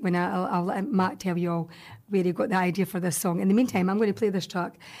next week when I'll let Matt tell you all where he got the idea for this song. In the meantime, I'm going to play this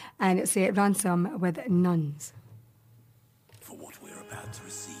track, and it's Ransom with Nuns. For what we're about to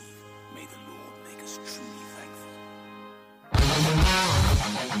receive, may the Lord make us truly thankful.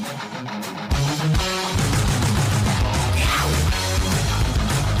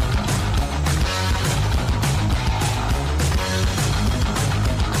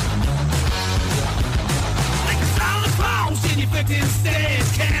 Infected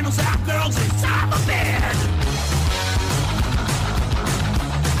stairs, candles out, girls inside my bed.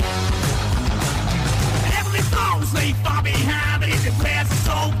 Every phone's leave far behind, but if it wears the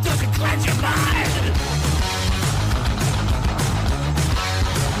soul, does it cleanse your mind?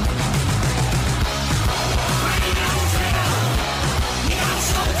 Rain on hell, you got a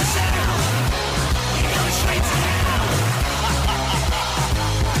soul to sell, you're going straight to hell.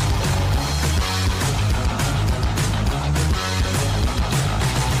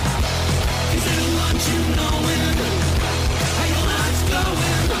 You knowing how your life's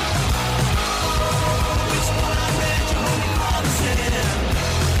going. Oh, it's what I read your holy father said.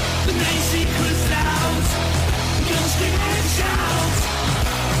 The main secret's out. Gonna scream and shout.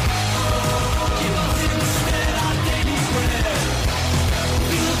 Give us instead our daily bread.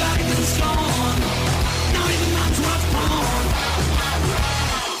 Feel the bag is gone. Now even not to have porn.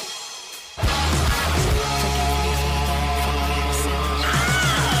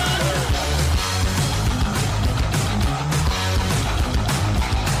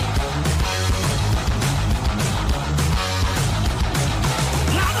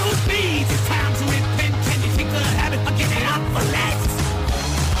 It's time to repent. Can you take the habit of giving up for less?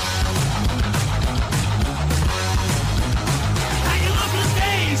 How you love those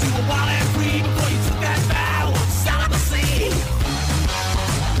days you were wild and free before you took that vow of celibacy.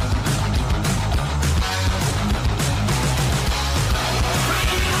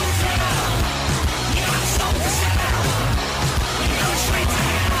 Crying out hell, you got a soul to sell. You go straight to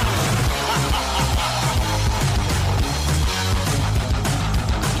hell.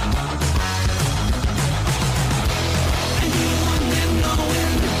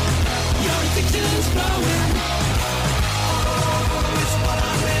 Addiction's growing. Oh, it's what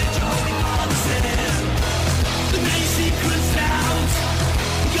I read your holy father said. The main secret's out.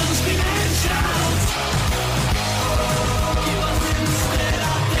 Gonna scream and shout. Oh, give us instead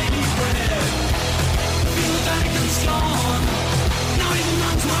our daily bread. Feel the bag and gone. Now even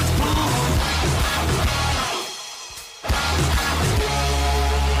not to watch porn.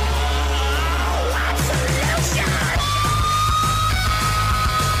 Oh, absolution.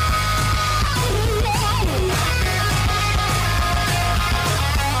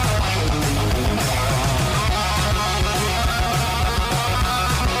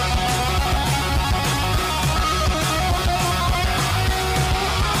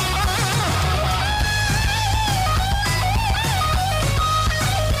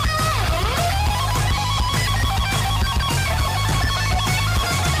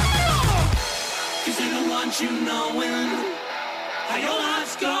 You knowing how your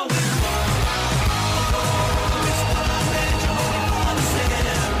life's going. Oh, it's what I read your holy father said.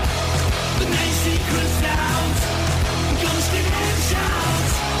 The main secret's out. I'm gonna scream and shout.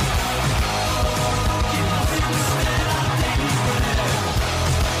 Give us instead our daily bread.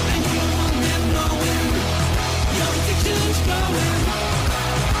 And you want them knowing your addiction's growing.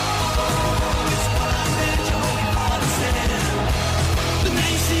 Oh, it's what I read your holy father said. The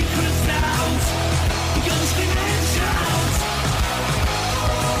main secret's out. I'm gonna scream and shout.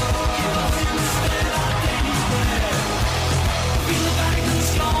 Give us instead our daily bread. Feel the bag is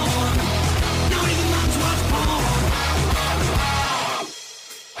gone. Now even not to watch porn.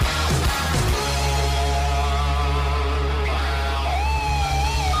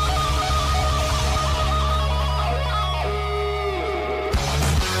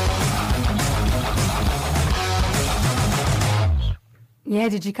 Yeah,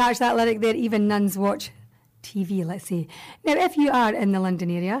 did you catch that lyric there? Even nuns watch TV, let's say. Now, if you are in the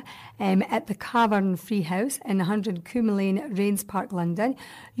London area, at the Cavern Free House in 100 Coombe Lane, Rains Park, London,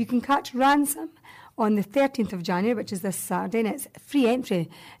 you can catch Ransom on the 13th of January, which is this Saturday, and it's free entry.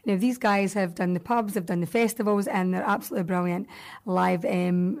 Now, these guys have done the pubs, they've done the festivals, and they're absolutely brilliant live.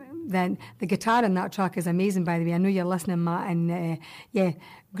 Then the guitar in that track is amazing, by the way. I know you're listening, Matt, and yeah,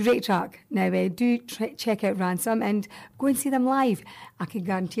 great track. Now, do check out Ransom and go and see them live. I can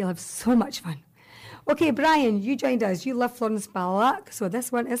guarantee you'll have so much fun. Okay, Brian, you joined us. You love Florence Black, so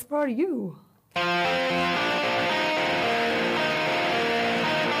this one is for you.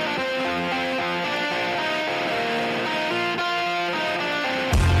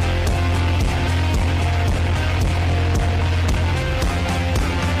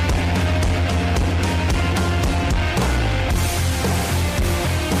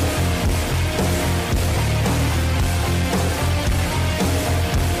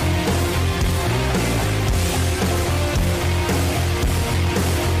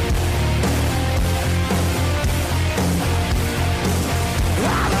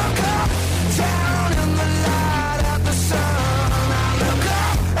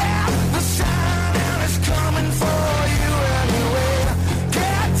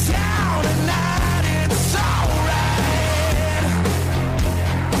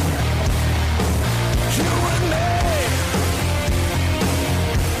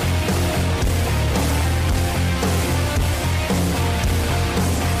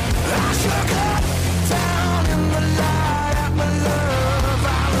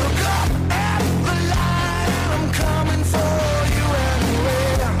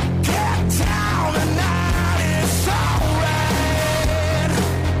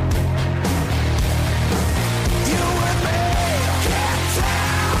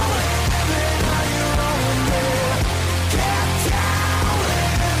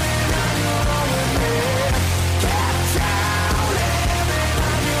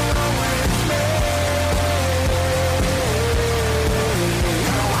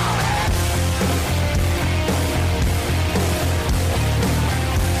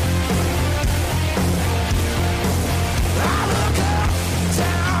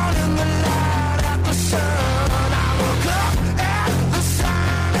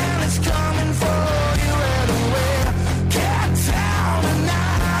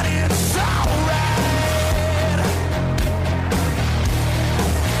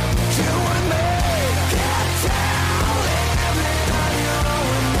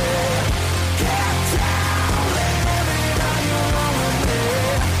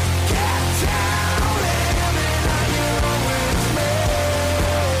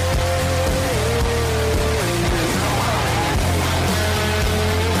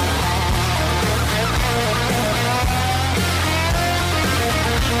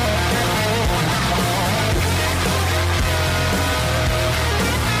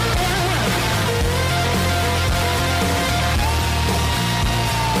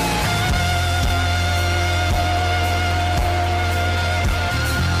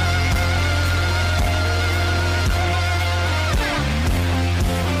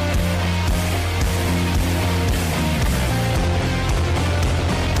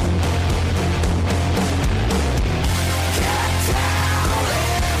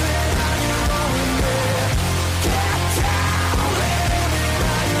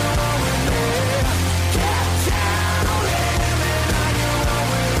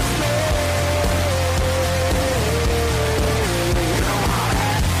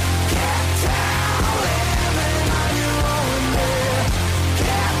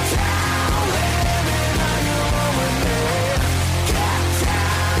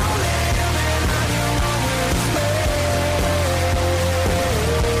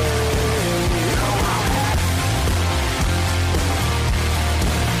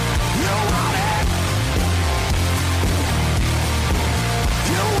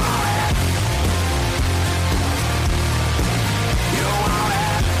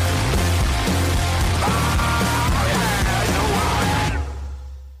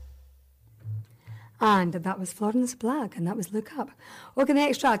 And that was Florence Black, and that was Look Up. Okay, the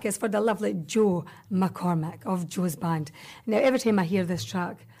next track is for the lovely Joe McCormack of Joe's Band. Now, every time I hear this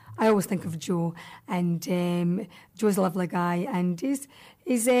track, I always think of Joe, and Joe's a lovely guy, and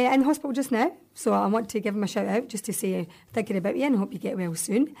he's in hospital just now, so I want to give him a shout out just to say thinking about you and hope you get well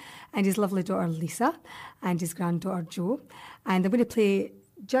soon. And his lovely daughter Lisa and his granddaughter Jo, and I'm going to play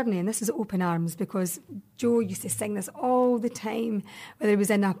Journey, and this is Open Arms, because Joe used to sing this all the time, whether he was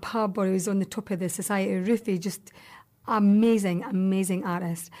in a pub or he was on the top of the society roof. He just amazing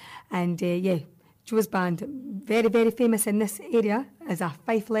artist, and yeah, Joe's band, very, very famous in this area, as a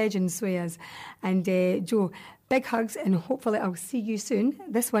Fife legend, so he is. And Joe, big hugs, and hopefully I'll see you soon.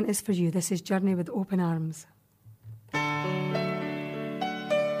 This one is for you. This is Journey with Open Arms.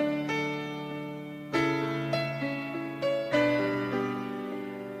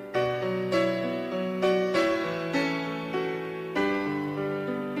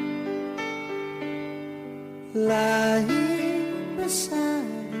 Lying beside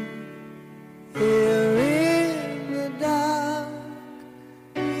you, here in the dark,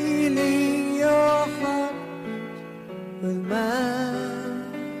 feeling your heartbeat with mine.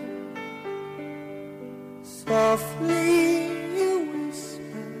 Softly you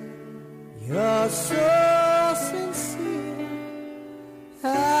whisper, you're so sincere.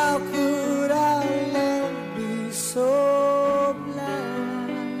 How could our love be so blind?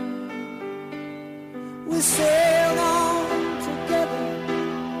 We sailed on together,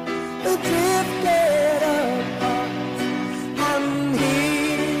 drifted apart, and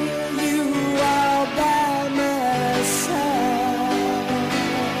here you are by my side.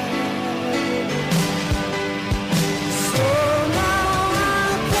 So now I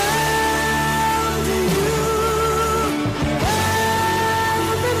come to you,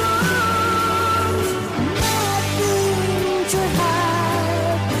 open arms, nothing to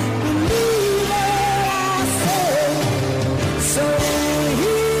hide. Believe what I say. So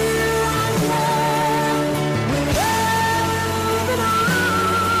here I am, with open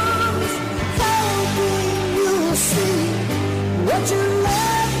arms, hoping you'll see what your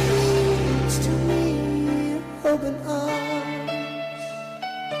love means to me. Open arms.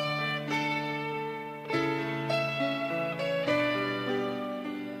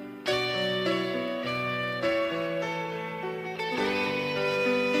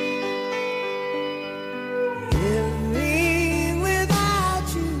 Living without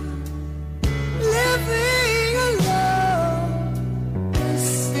you, living alone, this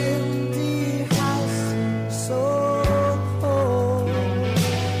empty house seems so cold.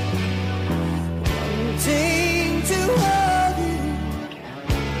 Wanting to hold you,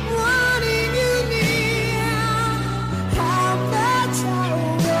 wanting you near, how much I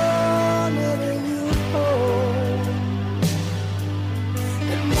wanted you hold.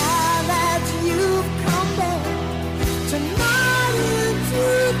 And now that you've come back tonight into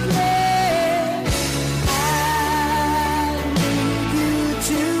play, I need you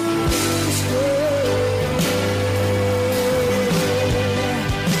to stay.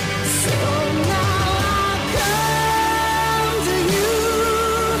 So now I come to you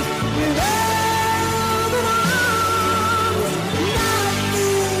with open arms,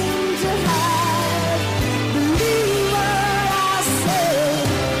 nothing to hide. Believe what I say.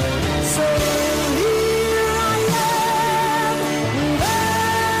 So here I am, with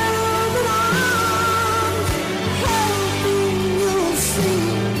open arms, hoping you'll see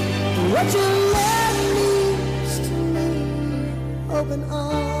what your love means to me. Open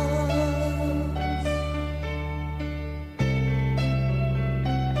arms.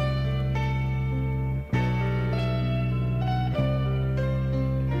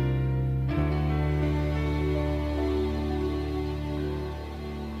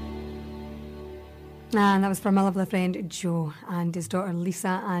 And that was from my lovely friend Joe and his daughter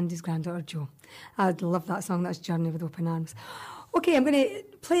Lisa and his granddaughter Jo. I'd love that song. That's Journey with Open Arms. Okay, I'm going to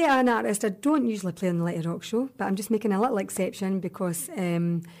play an artist I don't usually play on the Letty Rock Show, but I'm just making a little exception because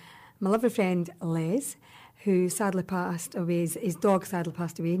my lovely friend Les, who sadly passed away, his dog sadly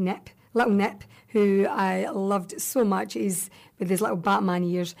passed away, Nip, little Nip, who I loved so much. He's with his little Batman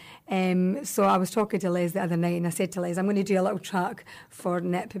ears. So I was talking to Les the other night and I said to Les, I'm going to do a little track for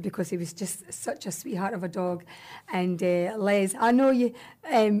Nip because he was just such a sweetheart of a dog. And Les, I know you,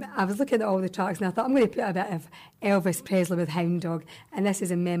 I was looking at all the tracks and I thought I'm going to put a bit of Elvis Presley with Hound Dog, and this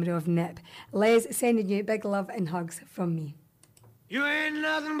is in memory of Nip. Les, sending you big love and hugs from me. You ain't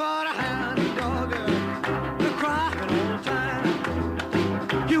nothing but a hound dog, girl. You're crying all the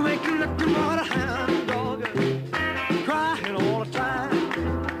time. You ain't nothing but a hound dog, girl. Crying all the time.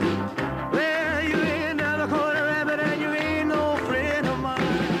 Well, you ain't never caught a rabbit and you ain't no friend of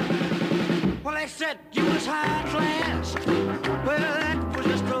mine. Well, they said you was high class. Well, that was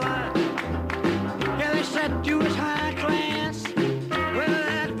just a lie. Yeah, they said you was high class. Well,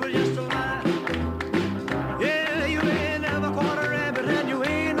 that was just a lie. Yeah, you ain't never caught a rabbit and you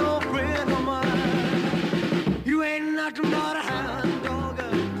ain't no friend of mine. You ain't nothing but a hound dog,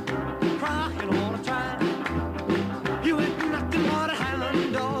 crying all the time. You ain't nothing but a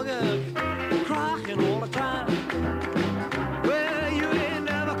hound dog, crying all the time. Well, you ain't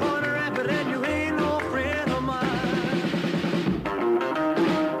never caught a rabbit and you ain't no friend.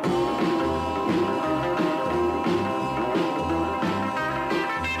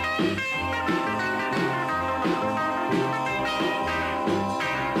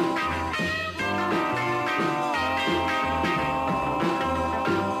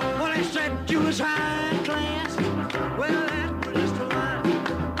 Well, they said you was high class. Well, that was just a lie.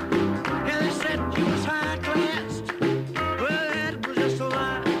 Yeah, they said you was high class. Well, that was just a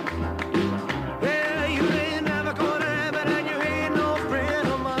lie. Well, you ain't never gonna have it, and you ain't no friend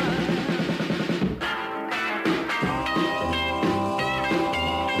of mine.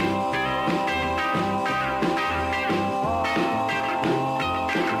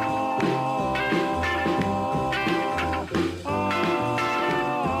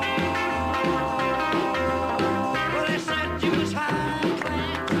 Well, they said you was high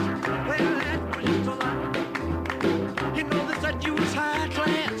class. Well, that was just a lie. You know they said you was high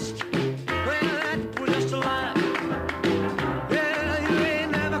class. Well, that was just a lie. Yeah, you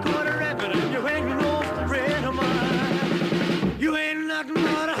ain't never gonna rap it, and you ain't no friend of mine. You ain't nothing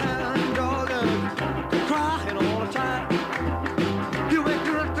but a hound dog, crying all the time. You ain't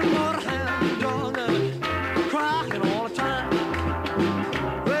nothing but a hound dog, crying all the time.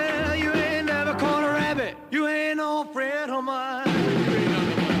 Well, you ain't never caught a rabbit. You ain't no friend of mine.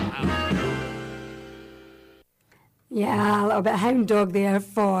 Yeah, a little bit of hound dog there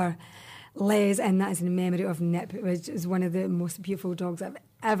for Les, and that is in memory of Nip, which is one of the most beautiful dogs I've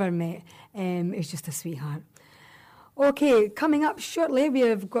ever met. It's just a sweetheart. Okay, coming up shortly, we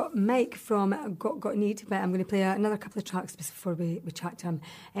have got Mike from Got Need, but I'm going to play another couple of tracks before we chat to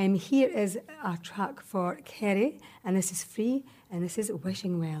him. Here is a track for Kerry, and this is Free, and this is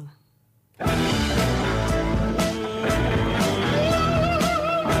Wishing Well.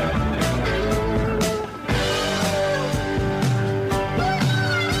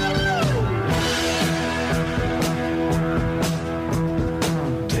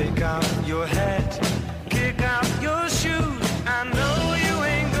 Take out your hat, kick out your shoes. I know you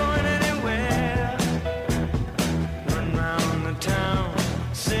ain't going anywhere. Run round the town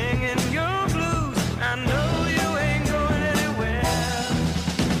singing your blues. I know you ain't going anywhere.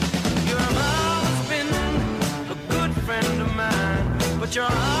 You've always been a good friend of mine, but you're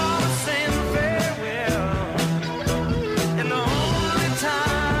always saying farewell. And the only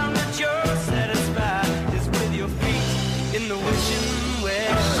time that you're satisfied is with your feet in the wishing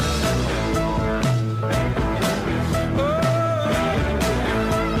well.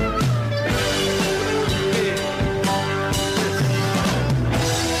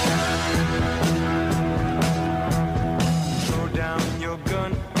 Throw down your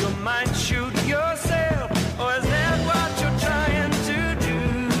gun, you might shoot yourself. Or is that what you're trying to do?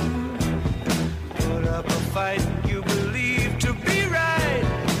 Put up a fight you believe to be right,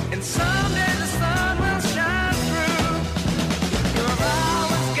 and someday the sun will shine through. You've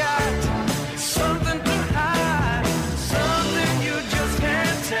always got something to hide, something you just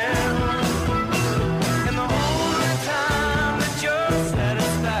can't tell. And the only time that you're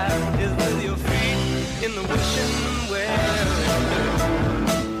satisfied is with your feet in the wishing well.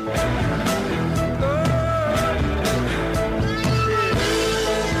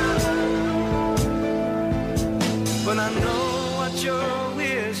 But I know what you're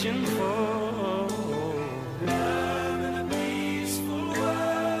wishing for. Love in a peaceful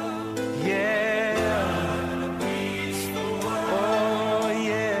world. Yeah. Love in a peaceful world. Oh,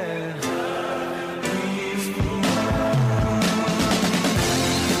 yeah. Love in a peaceful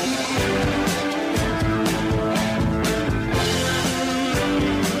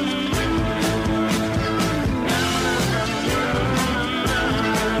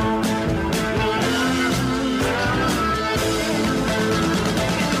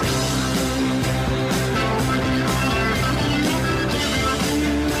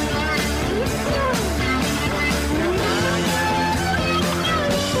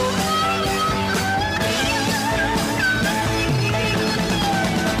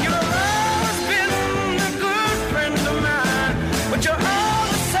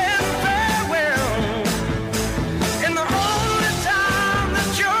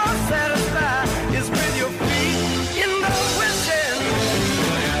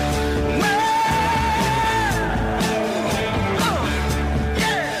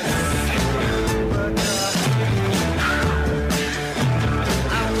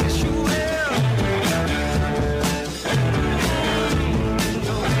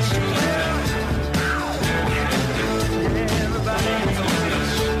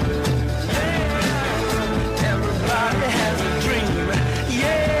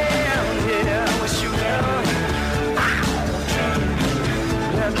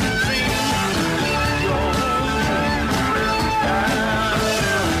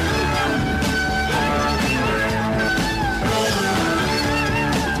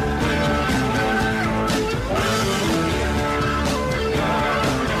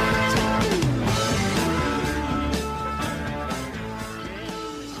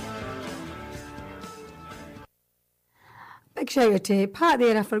shout out to Pat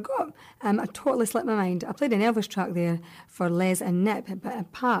there. I forgot. I totally slipped my mind. I played an Elvis track there for Les and Nip,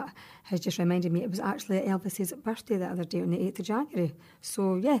 but Pat has just reminded me it was actually Elvis's birthday the other day on the 8th of January.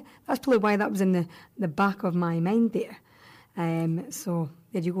 So, yeah, that's probably why that was in the back of my mind there. So,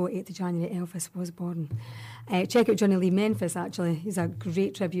 there you go, 8th of January, Elvis was born. Check out Johnny Lee Memphis, actually. He's a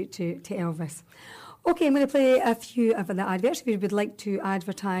great tribute to Elvis. OK, I'm going to play a few of the adverts. If you would like to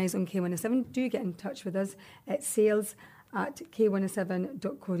advertise on K107, do get in touch with us at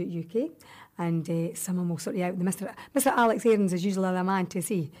sales@k107.co.uk and someone will sort you out. Mr. Alex Aarons is usually the man to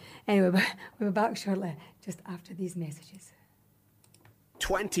see. Anyway, we'll be back shortly, just after these messages.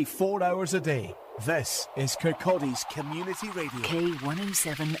 24 hours a day. This is Kirkcaldy's Community Radio.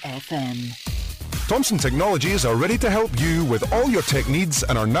 K107 FM. Thompson Technologies are ready to help you with all your tech needs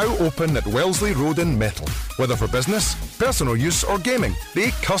and are now open at Wellesley Road in Metal. Whether for business, personal use or gaming,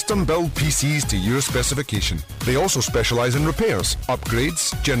 they custom build PCs to your specification. They also specialise in repairs,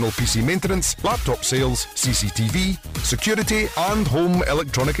 upgrades, general PC maintenance, laptop sales, CCTV, security and home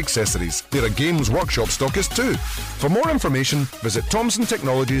electronic accessories. They're a games workshop stockist too. For more information, visit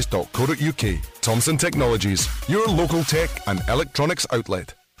thompsontechnologies.co.uk. Thompson Technologies, your local tech and electronics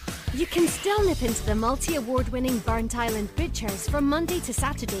outlet. You can still nip into the multi-award-winning Burnt Island Butchers from Monday to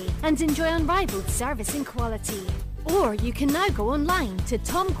Saturday and enjoy unrivaled service and quality. Or you can now go online to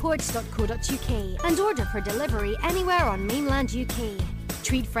tomcourts.co.uk and order for delivery anywhere on mainland UK.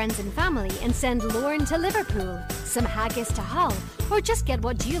 Treat friends and family and send Lauren to Liverpool, some haggis to Hull, or just get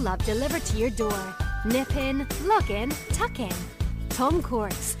what you love delivered to your door. Nip in, log in, tuck in. Tom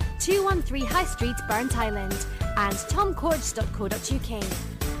Courts, 213 High Street, Burnt Island, and tomcourts.co.uk.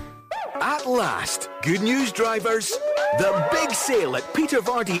 At last, good news drivers. The big sale at Peter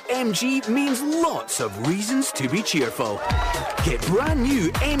Vardy MG means lots of reasons to be cheerful. Get brand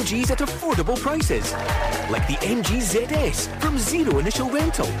new MGs at affordable prices, like the MG ZS from zero initial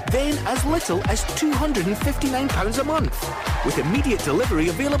rental, then as little as £259 a month. With immediate delivery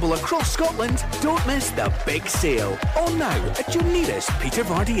available across Scotland, don't miss the big sale. On now at your nearest Peter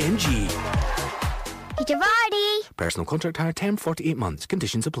Vardy MG. Peter Vardy! Personal contract hire term 48 months.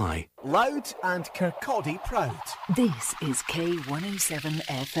 Conditions apply. Loud and Kirkcaldy proud. This is K107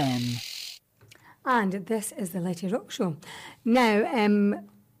 FM. And this is the Letty Rock Show. Now,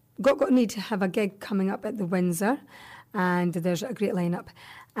 Got Need to have a gig coming up at the Windsor, and there's a great lineup.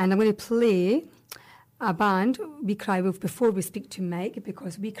 And I'm going to play a band, We Cry Wolf, before we speak to Mike,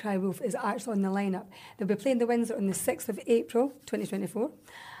 because We Cry Wolf is actually on the lineup. They'll be playing the Windsor on the 6th of April, 2024.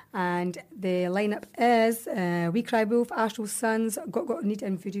 And the lineup is We Cry Wolf, Astral Sons, Got Need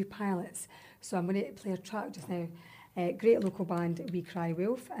and Voodoo Pilots. So I'm going to play a track just now. Great local band, We Cry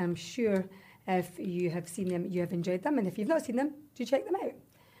Wolf. I'm sure if you have seen them, you have enjoyed them. And if you've not seen them, do check them out.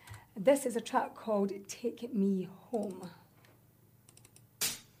 This is a track called Take Me Home.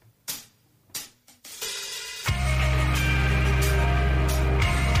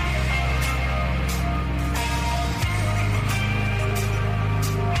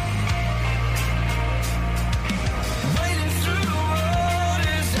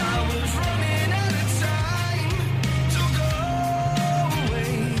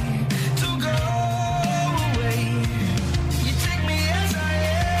 You take me as I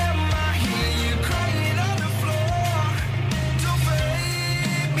am, I hear you crying on the floor.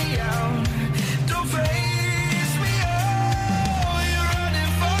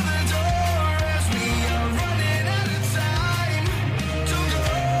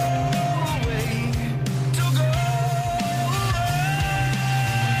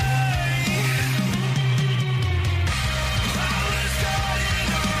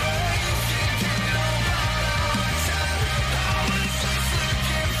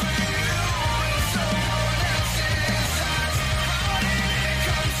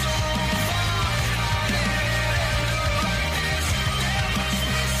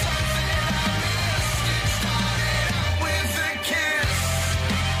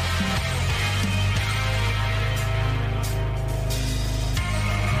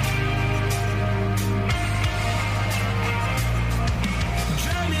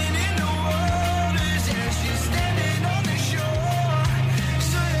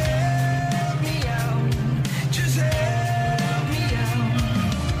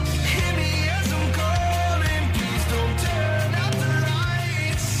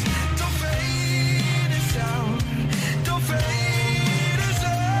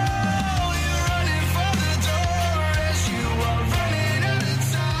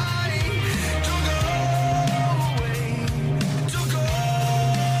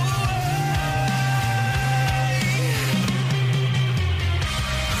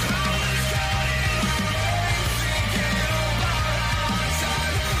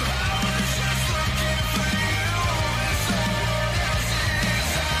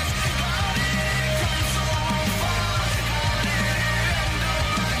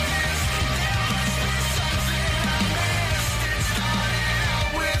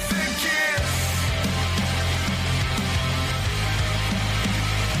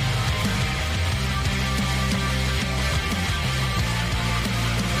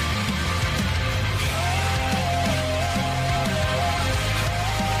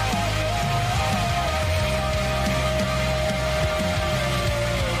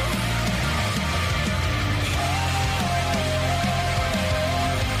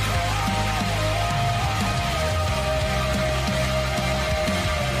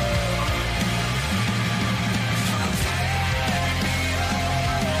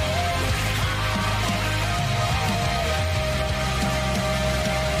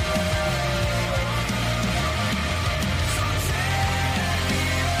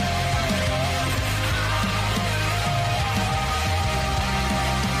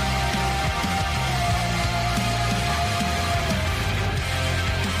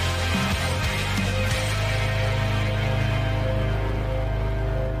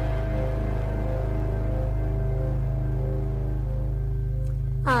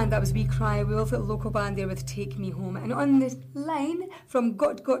 And that was We Cry Wolf, a local band there with Take Me Home. And on this line from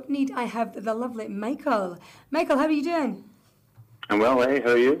Got Need, I have the lovely Michael. Michael, how are you doing? I'm well,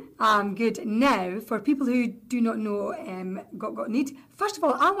 how are you? I'm good. Now, for people who do not know Got Need, first of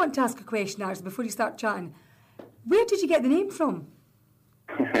all, I want to ask a question, actually, before you start chatting. Where did you get the name from?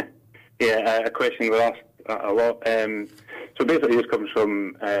 Yeah, a question we asked a lot. So basically, this comes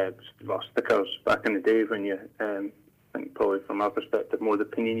from stickers back in the day when you, I think probably from our perspective, more the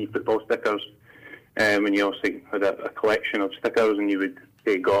Panini football stickers. When you also had a collection of stickers, and you would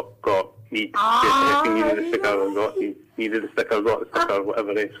say got need. If you needed a sticker, or needed a sticker, got the sticker,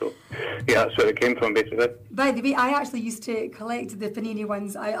 whatever it is. So yeah, that's where it came from, basically. By the way, I actually used to collect the Panini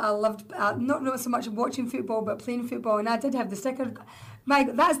ones. I loved not so much watching football, but playing football, and I did have the sticker.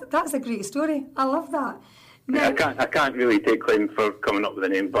 Mike, that's a great story. I love that. Now, I can't really take claim for coming up with a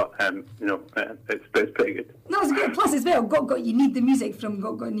name, but it's pretty good. No, it's good. Plus, as well, Got you need the music from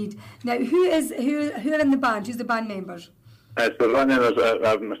Got Need. Now, who are in the band? Who's the band members? So the band members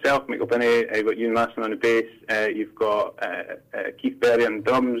are myself, Michael Binney. I've got Ewan Masson on the bass. You've got Keith Berry on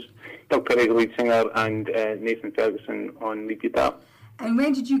drums, Doug Perry, the lead singer, and Nathan Ferguson on lead guitar. And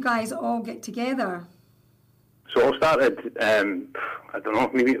when did you guys all get together? So it all started, I don't know,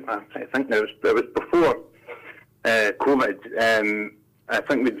 maybe I think it was before COVID. I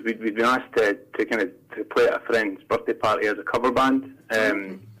think we'd been asked to kind of to play at a friend's birthday party as a cover band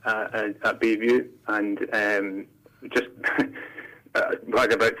at Bayview, and just we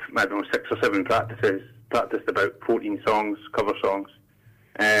had about, I don't know, 6 or 7 practices. Practiced about 14 songs, cover songs,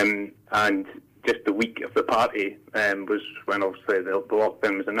 and just the week of the party was when obviously the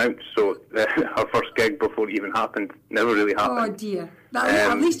lockdown was announced. So our first gig before it even happened never really happened. Oh dear!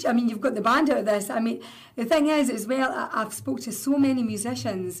 At least, I mean, you've got the band out of this. I mean, the thing is, as well, I've spoke to so many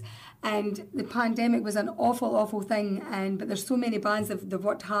musicians, and the pandemic was an awful, awful thing. But there's so many bands they've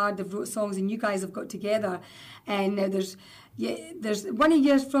worked hard, they've wrote songs, and you guys have got together. And now there's one of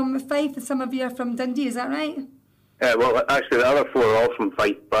you from Fife, and some of you are from Dundee. Is that right? Well, actually, the other 4 are all from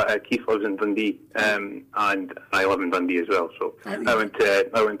Fife, but Keith lives in Dundee, and I live in Dundee as well. So I went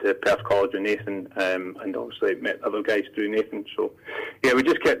to Perth College with Nathan, and obviously met other guys through Nathan. So yeah, we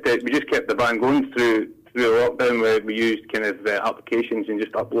just kept the band going through the lockdown, where we used kind of applications and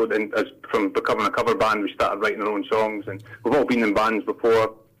just uploading. As from becoming a cover band, we started writing our own songs, and we've all been in bands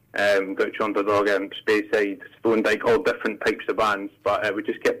before. Goucho Underdog, Speyside, Stone Dyke, all different types of bands, but we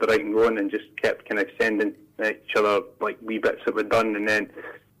just kept the writing going and just kept kind of sending each other like wee bits that we'd done, and then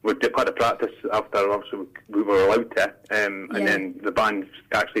we had a practice after obviously we were allowed to, and then the band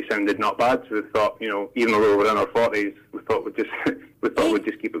actually sounded not bad, so we thought, even though we were in our 40s, we thought we'd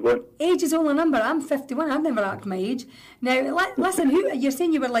just keep it going. Age is only a number. I'm 51. I've never asked my age. Now, listen, you're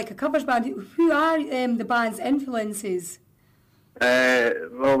saying you were like a covers band. Who are the band's influences?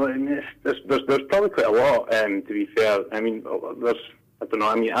 Well, I mean, there's probably quite a lot, to be fair. I mean, I don't know,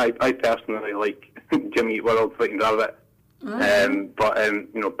 I mean, I personally like Jimmy Eat World, Fighting Rabbit, but,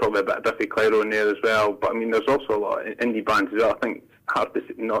 probably a bit of Biffy Clyro in there as well. But, I mean, there's also a lot of indie bands as well. I think it's hard to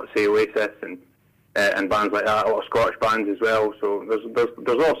not say Oasis and bands like that, a lot of Scottish bands as well. So there's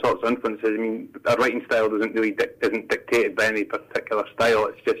all sorts of influences. I mean, our writing style isn't dictated by any particular style.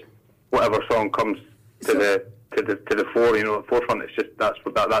 It's just whatever song comes to the fore, the forefront. It's just that's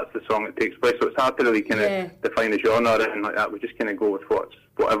the song that takes place. So it's hard to really kind of define a genre or anything like that. We just kind of go with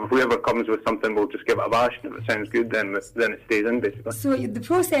whoever comes with something, we'll just give it a bash, and if it sounds good, then it stays in, basically. So the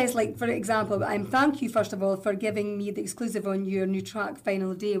process, like for example, thank you first of all for giving me the exclusive on your new track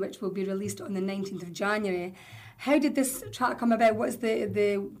Final Day, which will be released on the 19th of January. How did this track come about? What's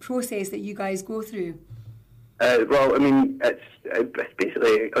the process that you guys go through? Well, I mean, it's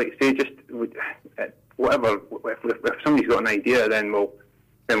basically, like I say, just whatever. If somebody's got an idea, then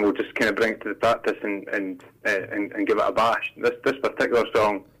we'll just kind of bring it to the practice and give it a bash. This particular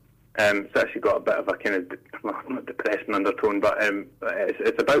song, it's actually got a bit of a kind of not depressing undertone, but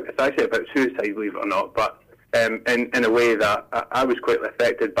it's actually about suicide, believe it or not. But in a way that I was quite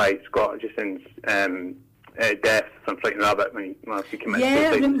affected by Scott Hutchison's death from Frightened Rabbit when he committed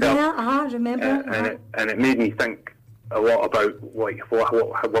suicide himself. Remember. And it made me think a lot about like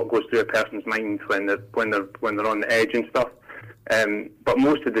what goes through a person's mind when they're on the edge and stuff. But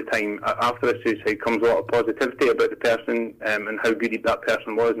most of the time after a suicide comes a lot of positivity about the person and how good that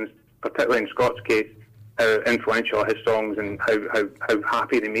person was, and particularly in Scott's case, how influential his songs and how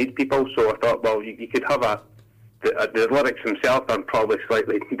happy they made people. So I thought, well, you could have the lyrics themselves are probably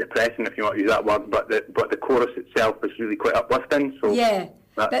slightly depressing, if you want to use that word, but the chorus itself is really quite uplifting. So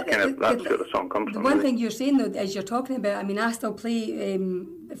that's where the song comes from. The one thing you're saying though, as you're talking about, I mean, I still play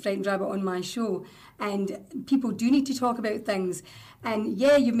Frightened Rabbit on my show, and people do need to talk about things. And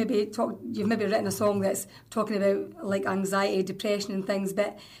yeah, you've maybe written a song that's talking about like anxiety, depression, and things,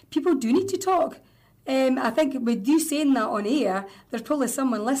 but people do need to talk. I think with you saying that on air, there's probably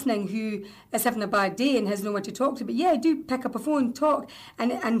someone listening who is having a bad day and has no one to talk to. But yeah, do pick up a phone, talk,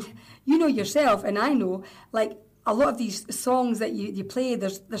 and you know yourself, and I know, like a lot of these songs that you play,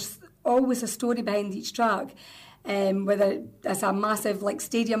 there's always a story behind each track. Whether it's a massive like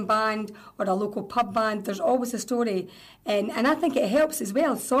stadium band or a local pub band, there's always a story, and I think it helps as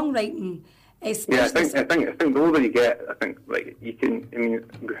well. Songwriting. Yeah, I think the older you get, I think like you can. I mean,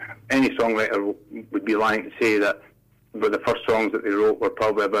 any songwriter would be lying to say that the first songs that they wrote were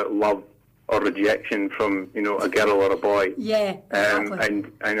probably about love or rejection from a girl or a boy. Yeah, exactly.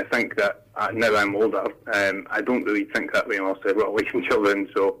 And I think that now I'm older, I don't really think that way. And also I've got wife and children,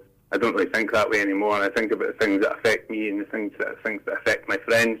 so I don't really think that way anymore. And I think about the things that affect me and the things that affect my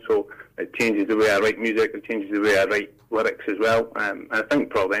friends. So it changes the way I write music. It changes the way I write lyrics as well. And I think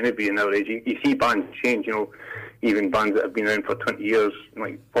probably anybody in our age, you see bands change. Even bands that have been around for 20 years,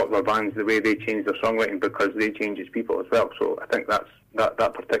 like popular bands, the way they change their songwriting because they change as people as well. So I think that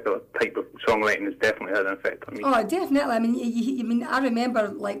particular type of songwriting has definitely had an effect on me. Oh, definitely. I mean, I remember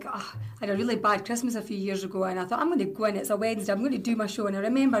like I had a really bad Christmas a few years ago, and I thought I'm going to go in. It's a Wednesday. I'm going to do my show, and I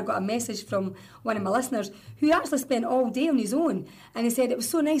remember I got a message from one of my listeners who actually spent all day on his own, and he said it was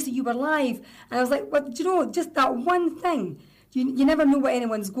so nice that you were live, and I was like, well, do you know, just that one thing. You never know what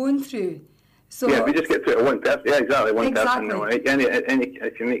anyone's going through. So yeah, if we just get through it one person, yeah, exactly, one person.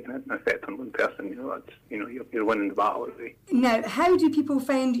 If you make an effect on one person, that's you're winning the battle. Really. Now, how do people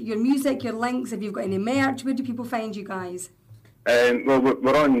find your music, your links? Have you got any merch? Where do people find you guys? Well,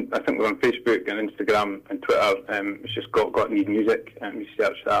 we're on. I think we're on Facebook and Instagram and Twitter. It's just got Need Music, and you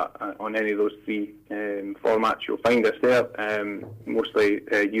search that on any of those three formats, you'll find us there. Mostly,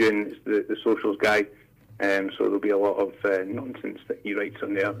 Ewan is the socials guy. So there'll be a lot of nonsense that he writes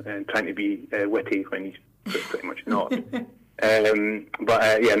on there, and trying to be witty when he's pretty much not. It's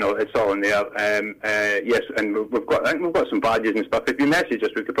all in there. Yes, and we've got some badges and stuff. If you message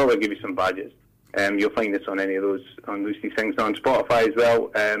us, we could probably give you some badges. You'll find us on any of those these things. On Spotify as well.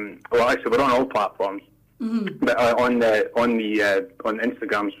 Actually, we're on all platforms. Mm-hmm. But on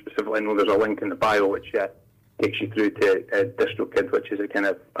Instagram specifically, I know there's a link in the bio which takes you through to DistroKid, which is a kind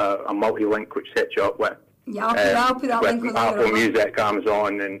of a multi-link which sets you up with. Yeah, I'll put that link on there. Apple Music,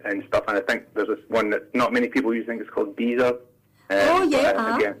 Amazon, and stuff. And I think there's this one that not many people use. I think it's called Deezer.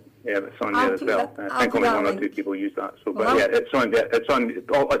 Again, that's on there as well. I think only one or two people use that. So, it's on there. It's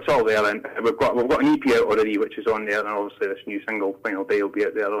all there, and we've got an EP out already, which is on there, and obviously this new single, Final Day, will be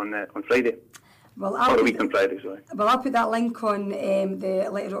out there on Friday. Well, I'll put that link on the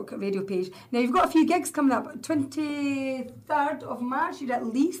Letty Rock radio page. Now, you've got a few gigs coming up. 23rd of March, you're at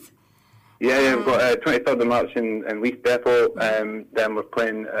Leith. Yeah, we've got 23rd of March in Leith Depot. Then we're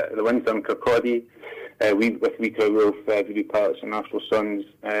playing the Windsor in Kirkcaldy with Weaker Wolf, Voodoo Palace and National Sons.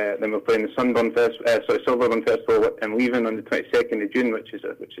 Then we're playing the Silverburn Festival in Leven on the 22nd of June, which is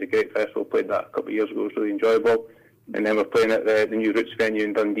a great festival. Played that a couple of years ago. It was really enjoyable. And then we're playing at the new Roots venue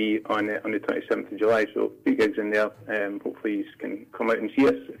in Dundee on the 27th of July. So 2 gigs in there. Hopefully you can come out and see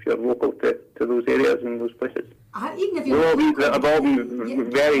us if you're local to those areas and those places. Even if they've all been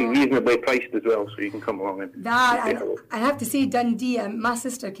very reasonably priced as well, so you can come along and I have to say, Dundee, my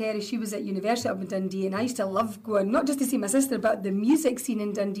sister Kerry, she was at university up in Dundee, and I used to love going, not just to see my sister, but the music scene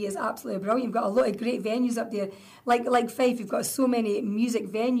in Dundee is absolutely brilliant. You've got a lot of great venues up there, like Fife. You've got so many music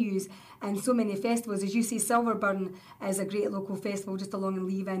venues and so many festivals. As you say, Silverburn is a great local festival just along in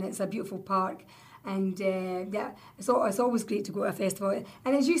Leven. It's a beautiful park. And it's always great to go to a festival.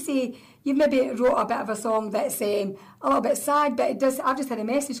 And as you say, you've maybe wrote a bit of a song that's a little bit sad, but it does. I've just had a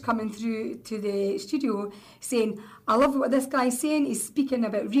message coming through to the studio saying, I love what this guy's saying. He's speaking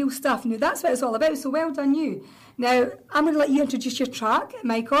about real stuff. Now, that's what it's all about, so well done you. Now, I'm going to let you introduce your track,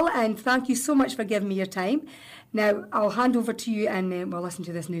 Michael, and thank you so much for giving me your time. Now, I'll hand over to you and we'll listen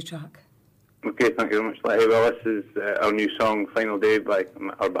to this new track. Okay, thank you very much, Letty. Well, this is our new song, Final Day, by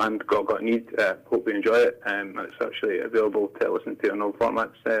our band, Got Need. Hope you enjoy it. And it's actually available to listen to on all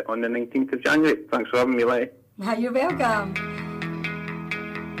formats on the 19th of January. Thanks for having me, Letty. You're welcome.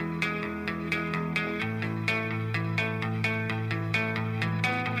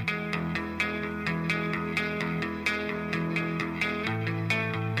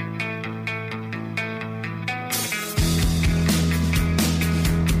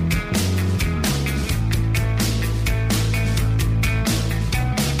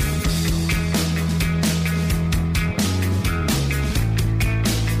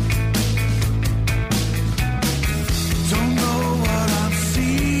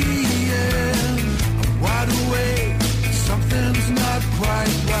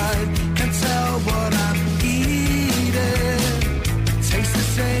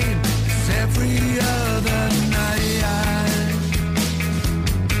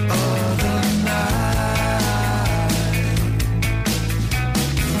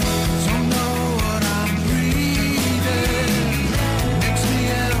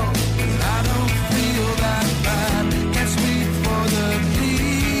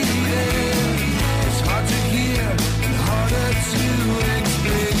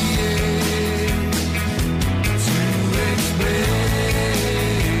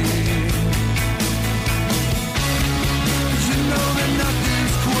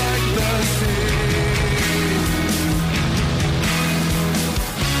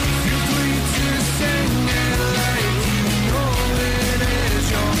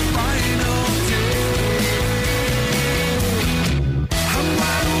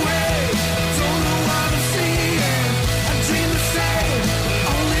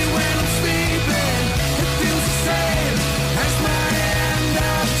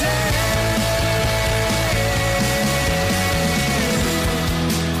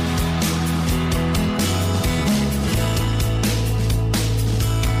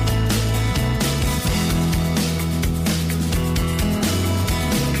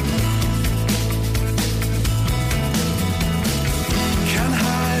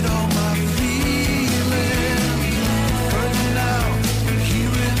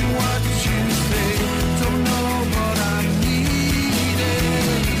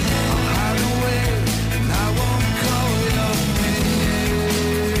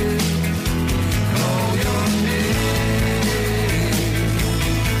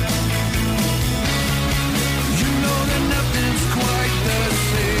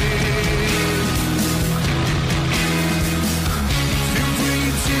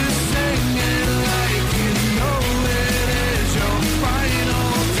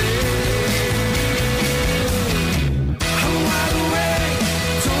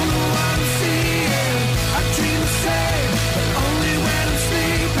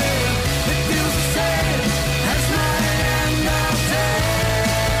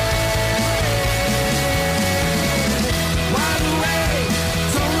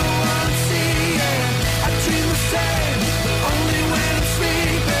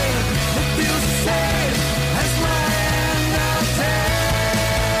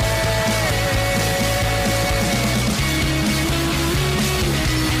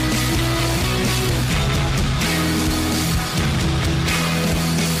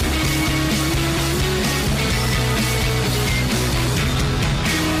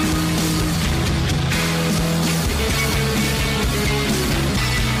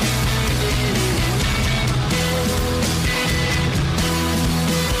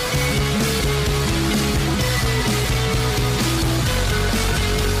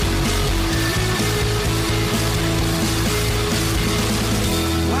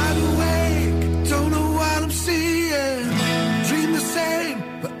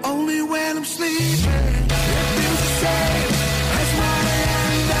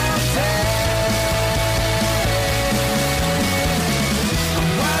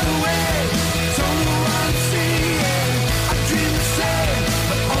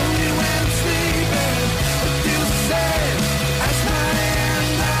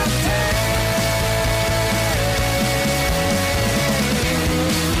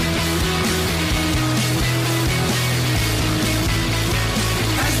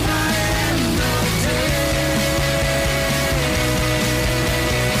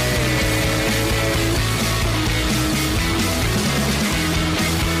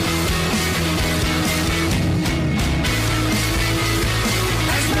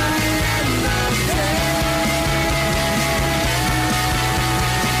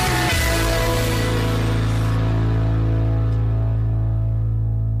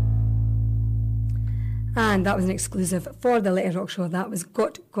 And that was an exclusive for the Letty Rock Show. That was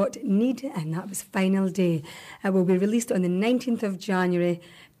Got Need, and that was Final Day. It will be released on the 19th of January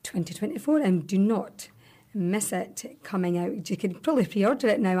 2024, and do not miss it coming out. You could probably pre-order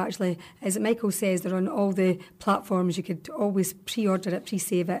it now, actually. As Michael says, they're on all the platforms. You could always pre-order it,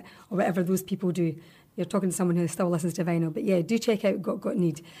 pre-save it, or whatever those people do. You're talking to someone who still listens to vinyl. But yeah, do check out Got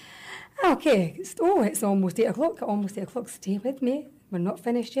Need. Okay, it's almost 8 o'clock. Almost 8 o'clock. Stay with me. We're not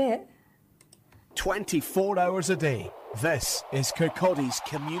finished yet. 24 hours a day. This is Kirkcaldy's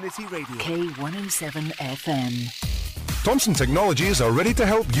Community Radio. K107 FM. Thomson Technologies are ready to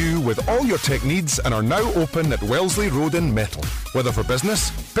help you with all your tech needs and are now open at Wellesley Road in Metal. Whether for business,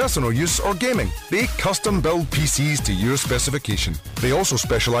 personal use or gaming, they custom build PCs to your specification. They also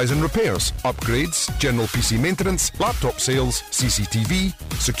specialise in repairs, upgrades, general PC maintenance, laptop sales, CCTV,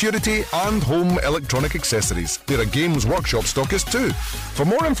 security and home electronic accessories. They're a games workshop stockist too. For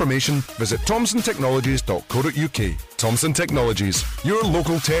more information, visit thomsontechnologies.co.uk. Thomson Technologies, your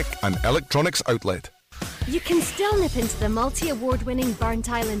local tech and electronics outlet. You can still nip into the multi-award-winning Burnt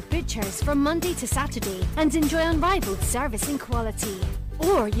Island Butchers from Monday to Saturday and enjoy unrivaled service and quality.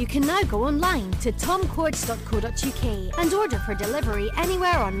 Or you can now go online to tomcords.co.uk and order for delivery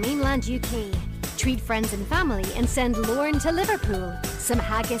anywhere on mainland UK. Treat friends and family and send Lauren to Liverpool, some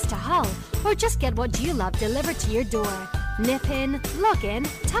haggis to Hull, or just get what you love delivered to your door. Nip in, log in,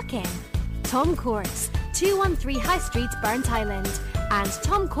 tuck in. Tom Cords, 213 High Street, Burnt Island, and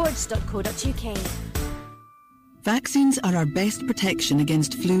tomcords.co.uk. Vaccines are our best protection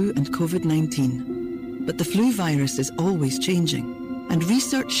against flu and COVID-19. But the flu virus is always changing, and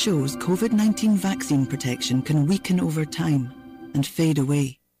research shows COVID-19 vaccine protection can weaken over time and fade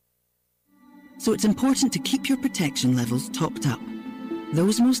away. So it's important to keep your protection levels topped up.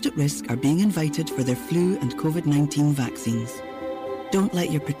 Those most at risk are being invited for their flu and COVID-19 vaccines. Don't let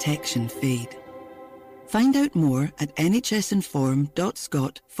your protection fade. Find out more at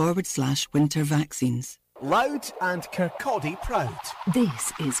nhsinform.scot/winter vaccines. Loud and Kirkcaldy proud.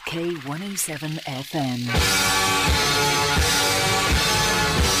 This is K107 FM.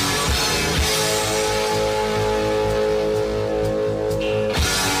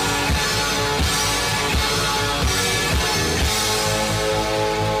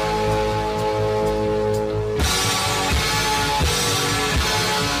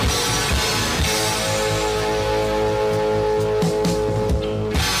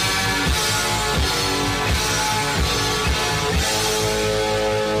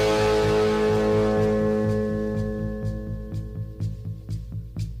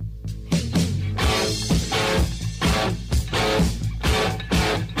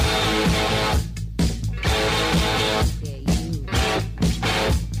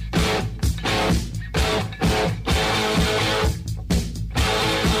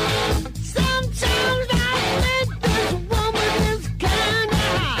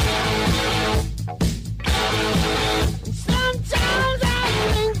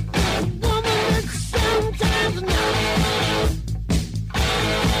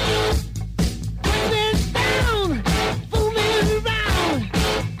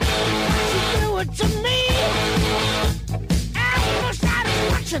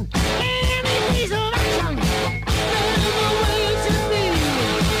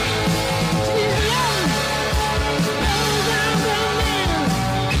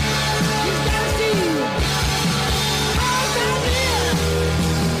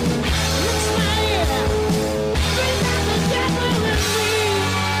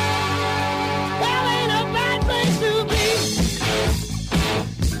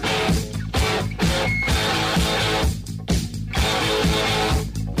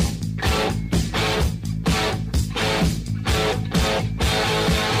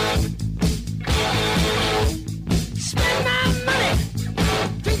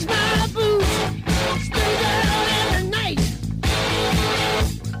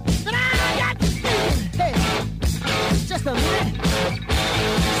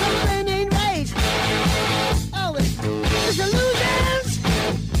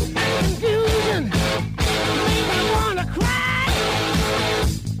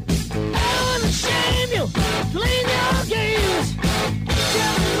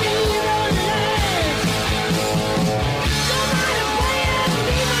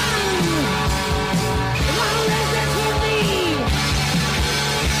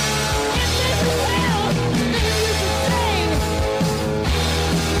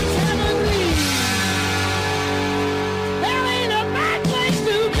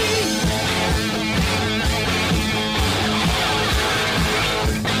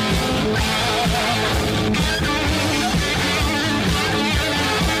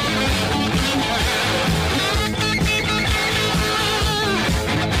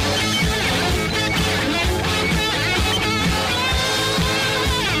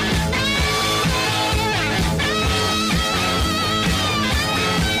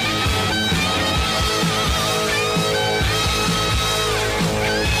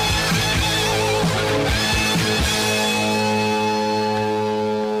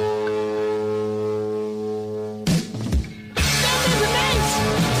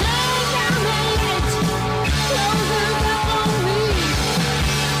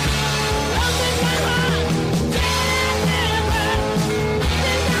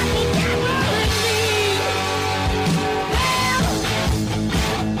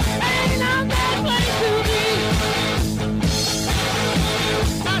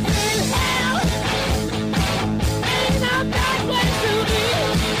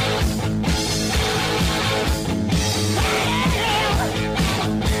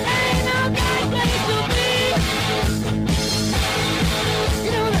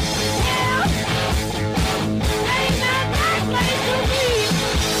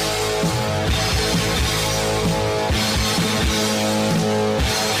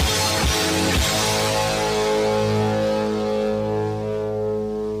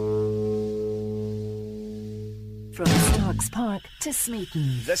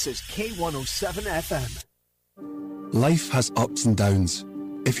 Smeaton. This is K107 FM. Life has ups and downs.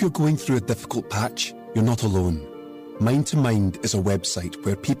 If you're going through a difficult patch, you're not alone. Mind to Mind is a website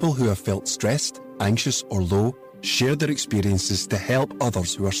where people who have felt stressed, anxious or low share their experiences to help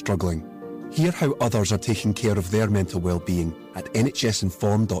others who are struggling. Hear how others are taking care of their mental well-being at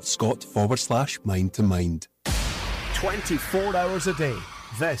nhsinform.scot/mind to mind. 24 hours a day.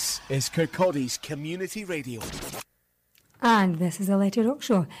 This is Kirkcaldy's Community Radio. And this is the Letty Rock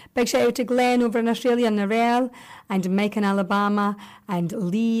Show. Big shout out to Glenn over in Australia, Narelle, and Mike in Alabama, and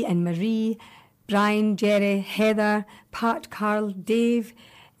Lee and Marie, Brian, Jerry, Heather, Pat, Carl, Dave,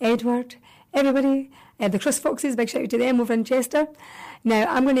 Edward, everybody. The Cross Foxes, big shout out to them over in Chester. Now,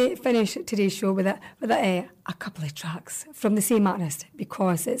 I'm going to finish today's show with a couple of tracks from the same artist,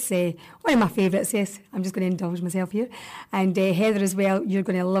 because it's one of my favourites, yes. I'm just going to indulge myself here. And Heather as well, you're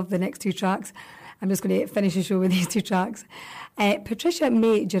going to love the next two tracks. I'm just going to finish the show with these two tracks. Patricia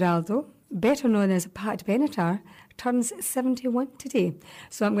May Giraldo, better known as Pat Benatar, turns 71 today.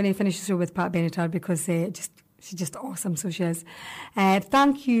 So I'm going to finish the show with Pat Benatar because she's just awesome, so she is.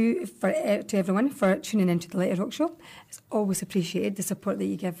 Thank you to everyone for tuning into the Letty Rock Show. It's always appreciated, the support that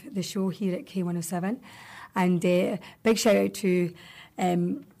you give the show here at K107. And big shout out to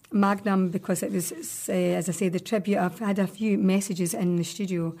Magnum, because it was, as I say, the tribute. I've had a few messages in the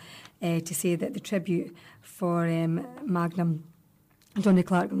studio to say that the tribute for Magnum, Johnny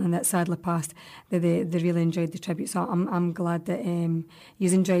Clark, and that sadly passed, they really enjoyed the tribute. So I'm glad that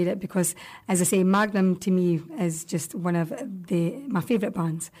you've enjoyed it, because, as I say, Magnum to me is just one of my favourite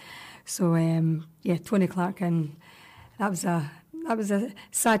bands. So Tony Clark, and that was a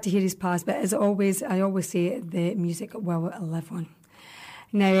sad to hear his pass. But as always, I always say the music will live on.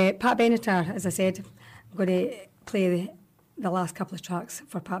 Now, Pat Benatar, as I said, I'm going to play the last couple of tracks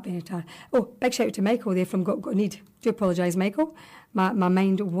for Pat Benatar. Oh, big shout out to Michael there from Got Need. Do apologise, Michael. My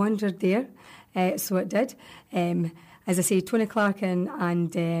mind wandered there, so it did. As I say, Tony Clark and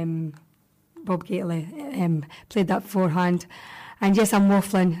Bob Gately played that beforehand. And yes, I'm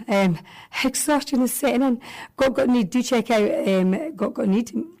waffling. Exhaustion is setting in. Got Need, do check out Got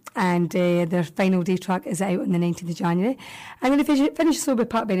Need. And their final day track is out on the 19th of January. I'm going to finish the show with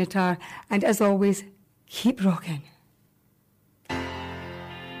Pat Benatar. And as always, keep rocking.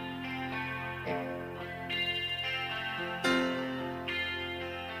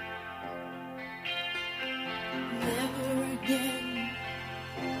 Never again,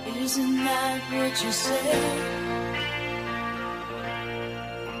 isn't that what you said?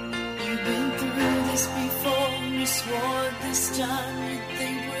 You've been through this before, you swore this time you'd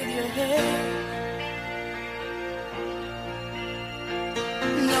think with your head.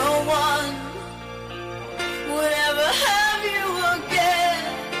 No one would ever have you again.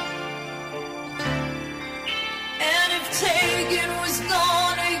 And if taken was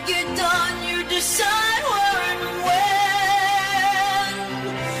gonna get done, you decide where and when.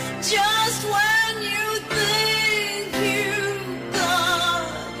 Just when you think you got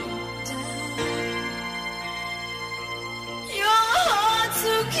it down, your heart's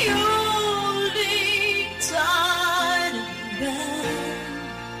so cute.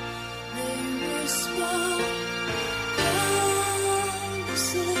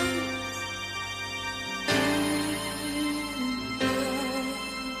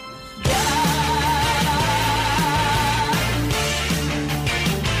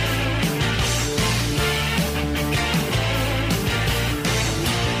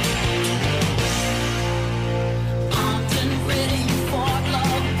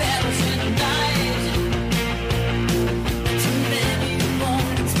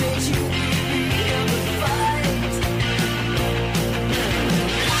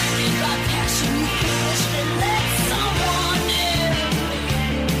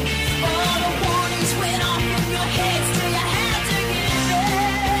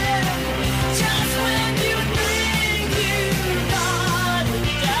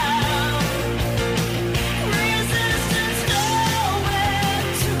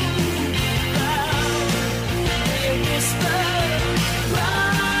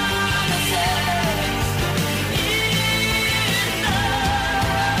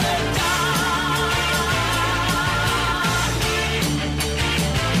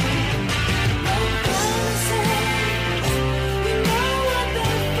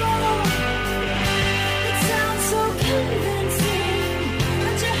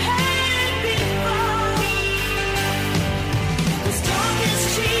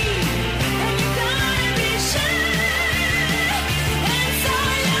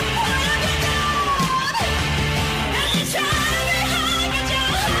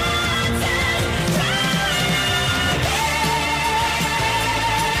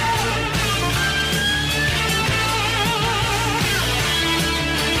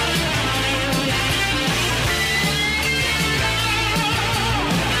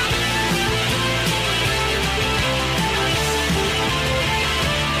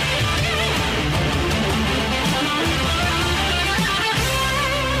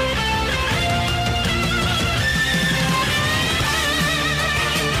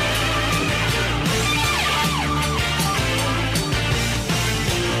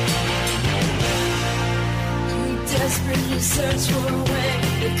 desperately search for a way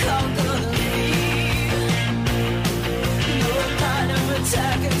to conquer the fear. No kind of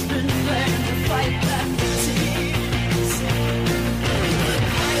attack has been planned to fight back the tears. With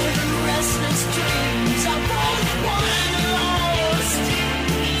restless dreams, I both won and lost.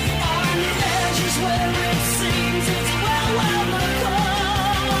 On the edges where it seems it's well the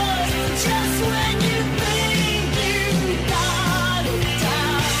cause. Just when you think you got it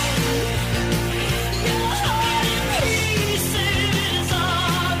down, your heart in pieces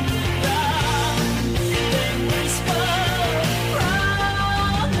on the ground. They whisper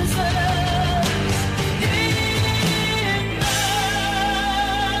promises in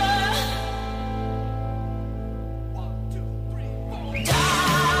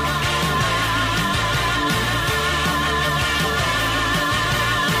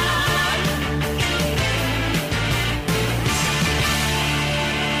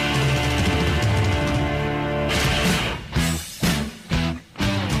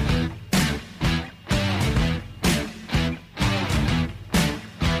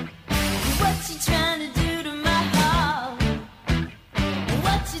what you trying to do to my heart?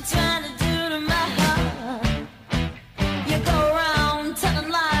 What you trying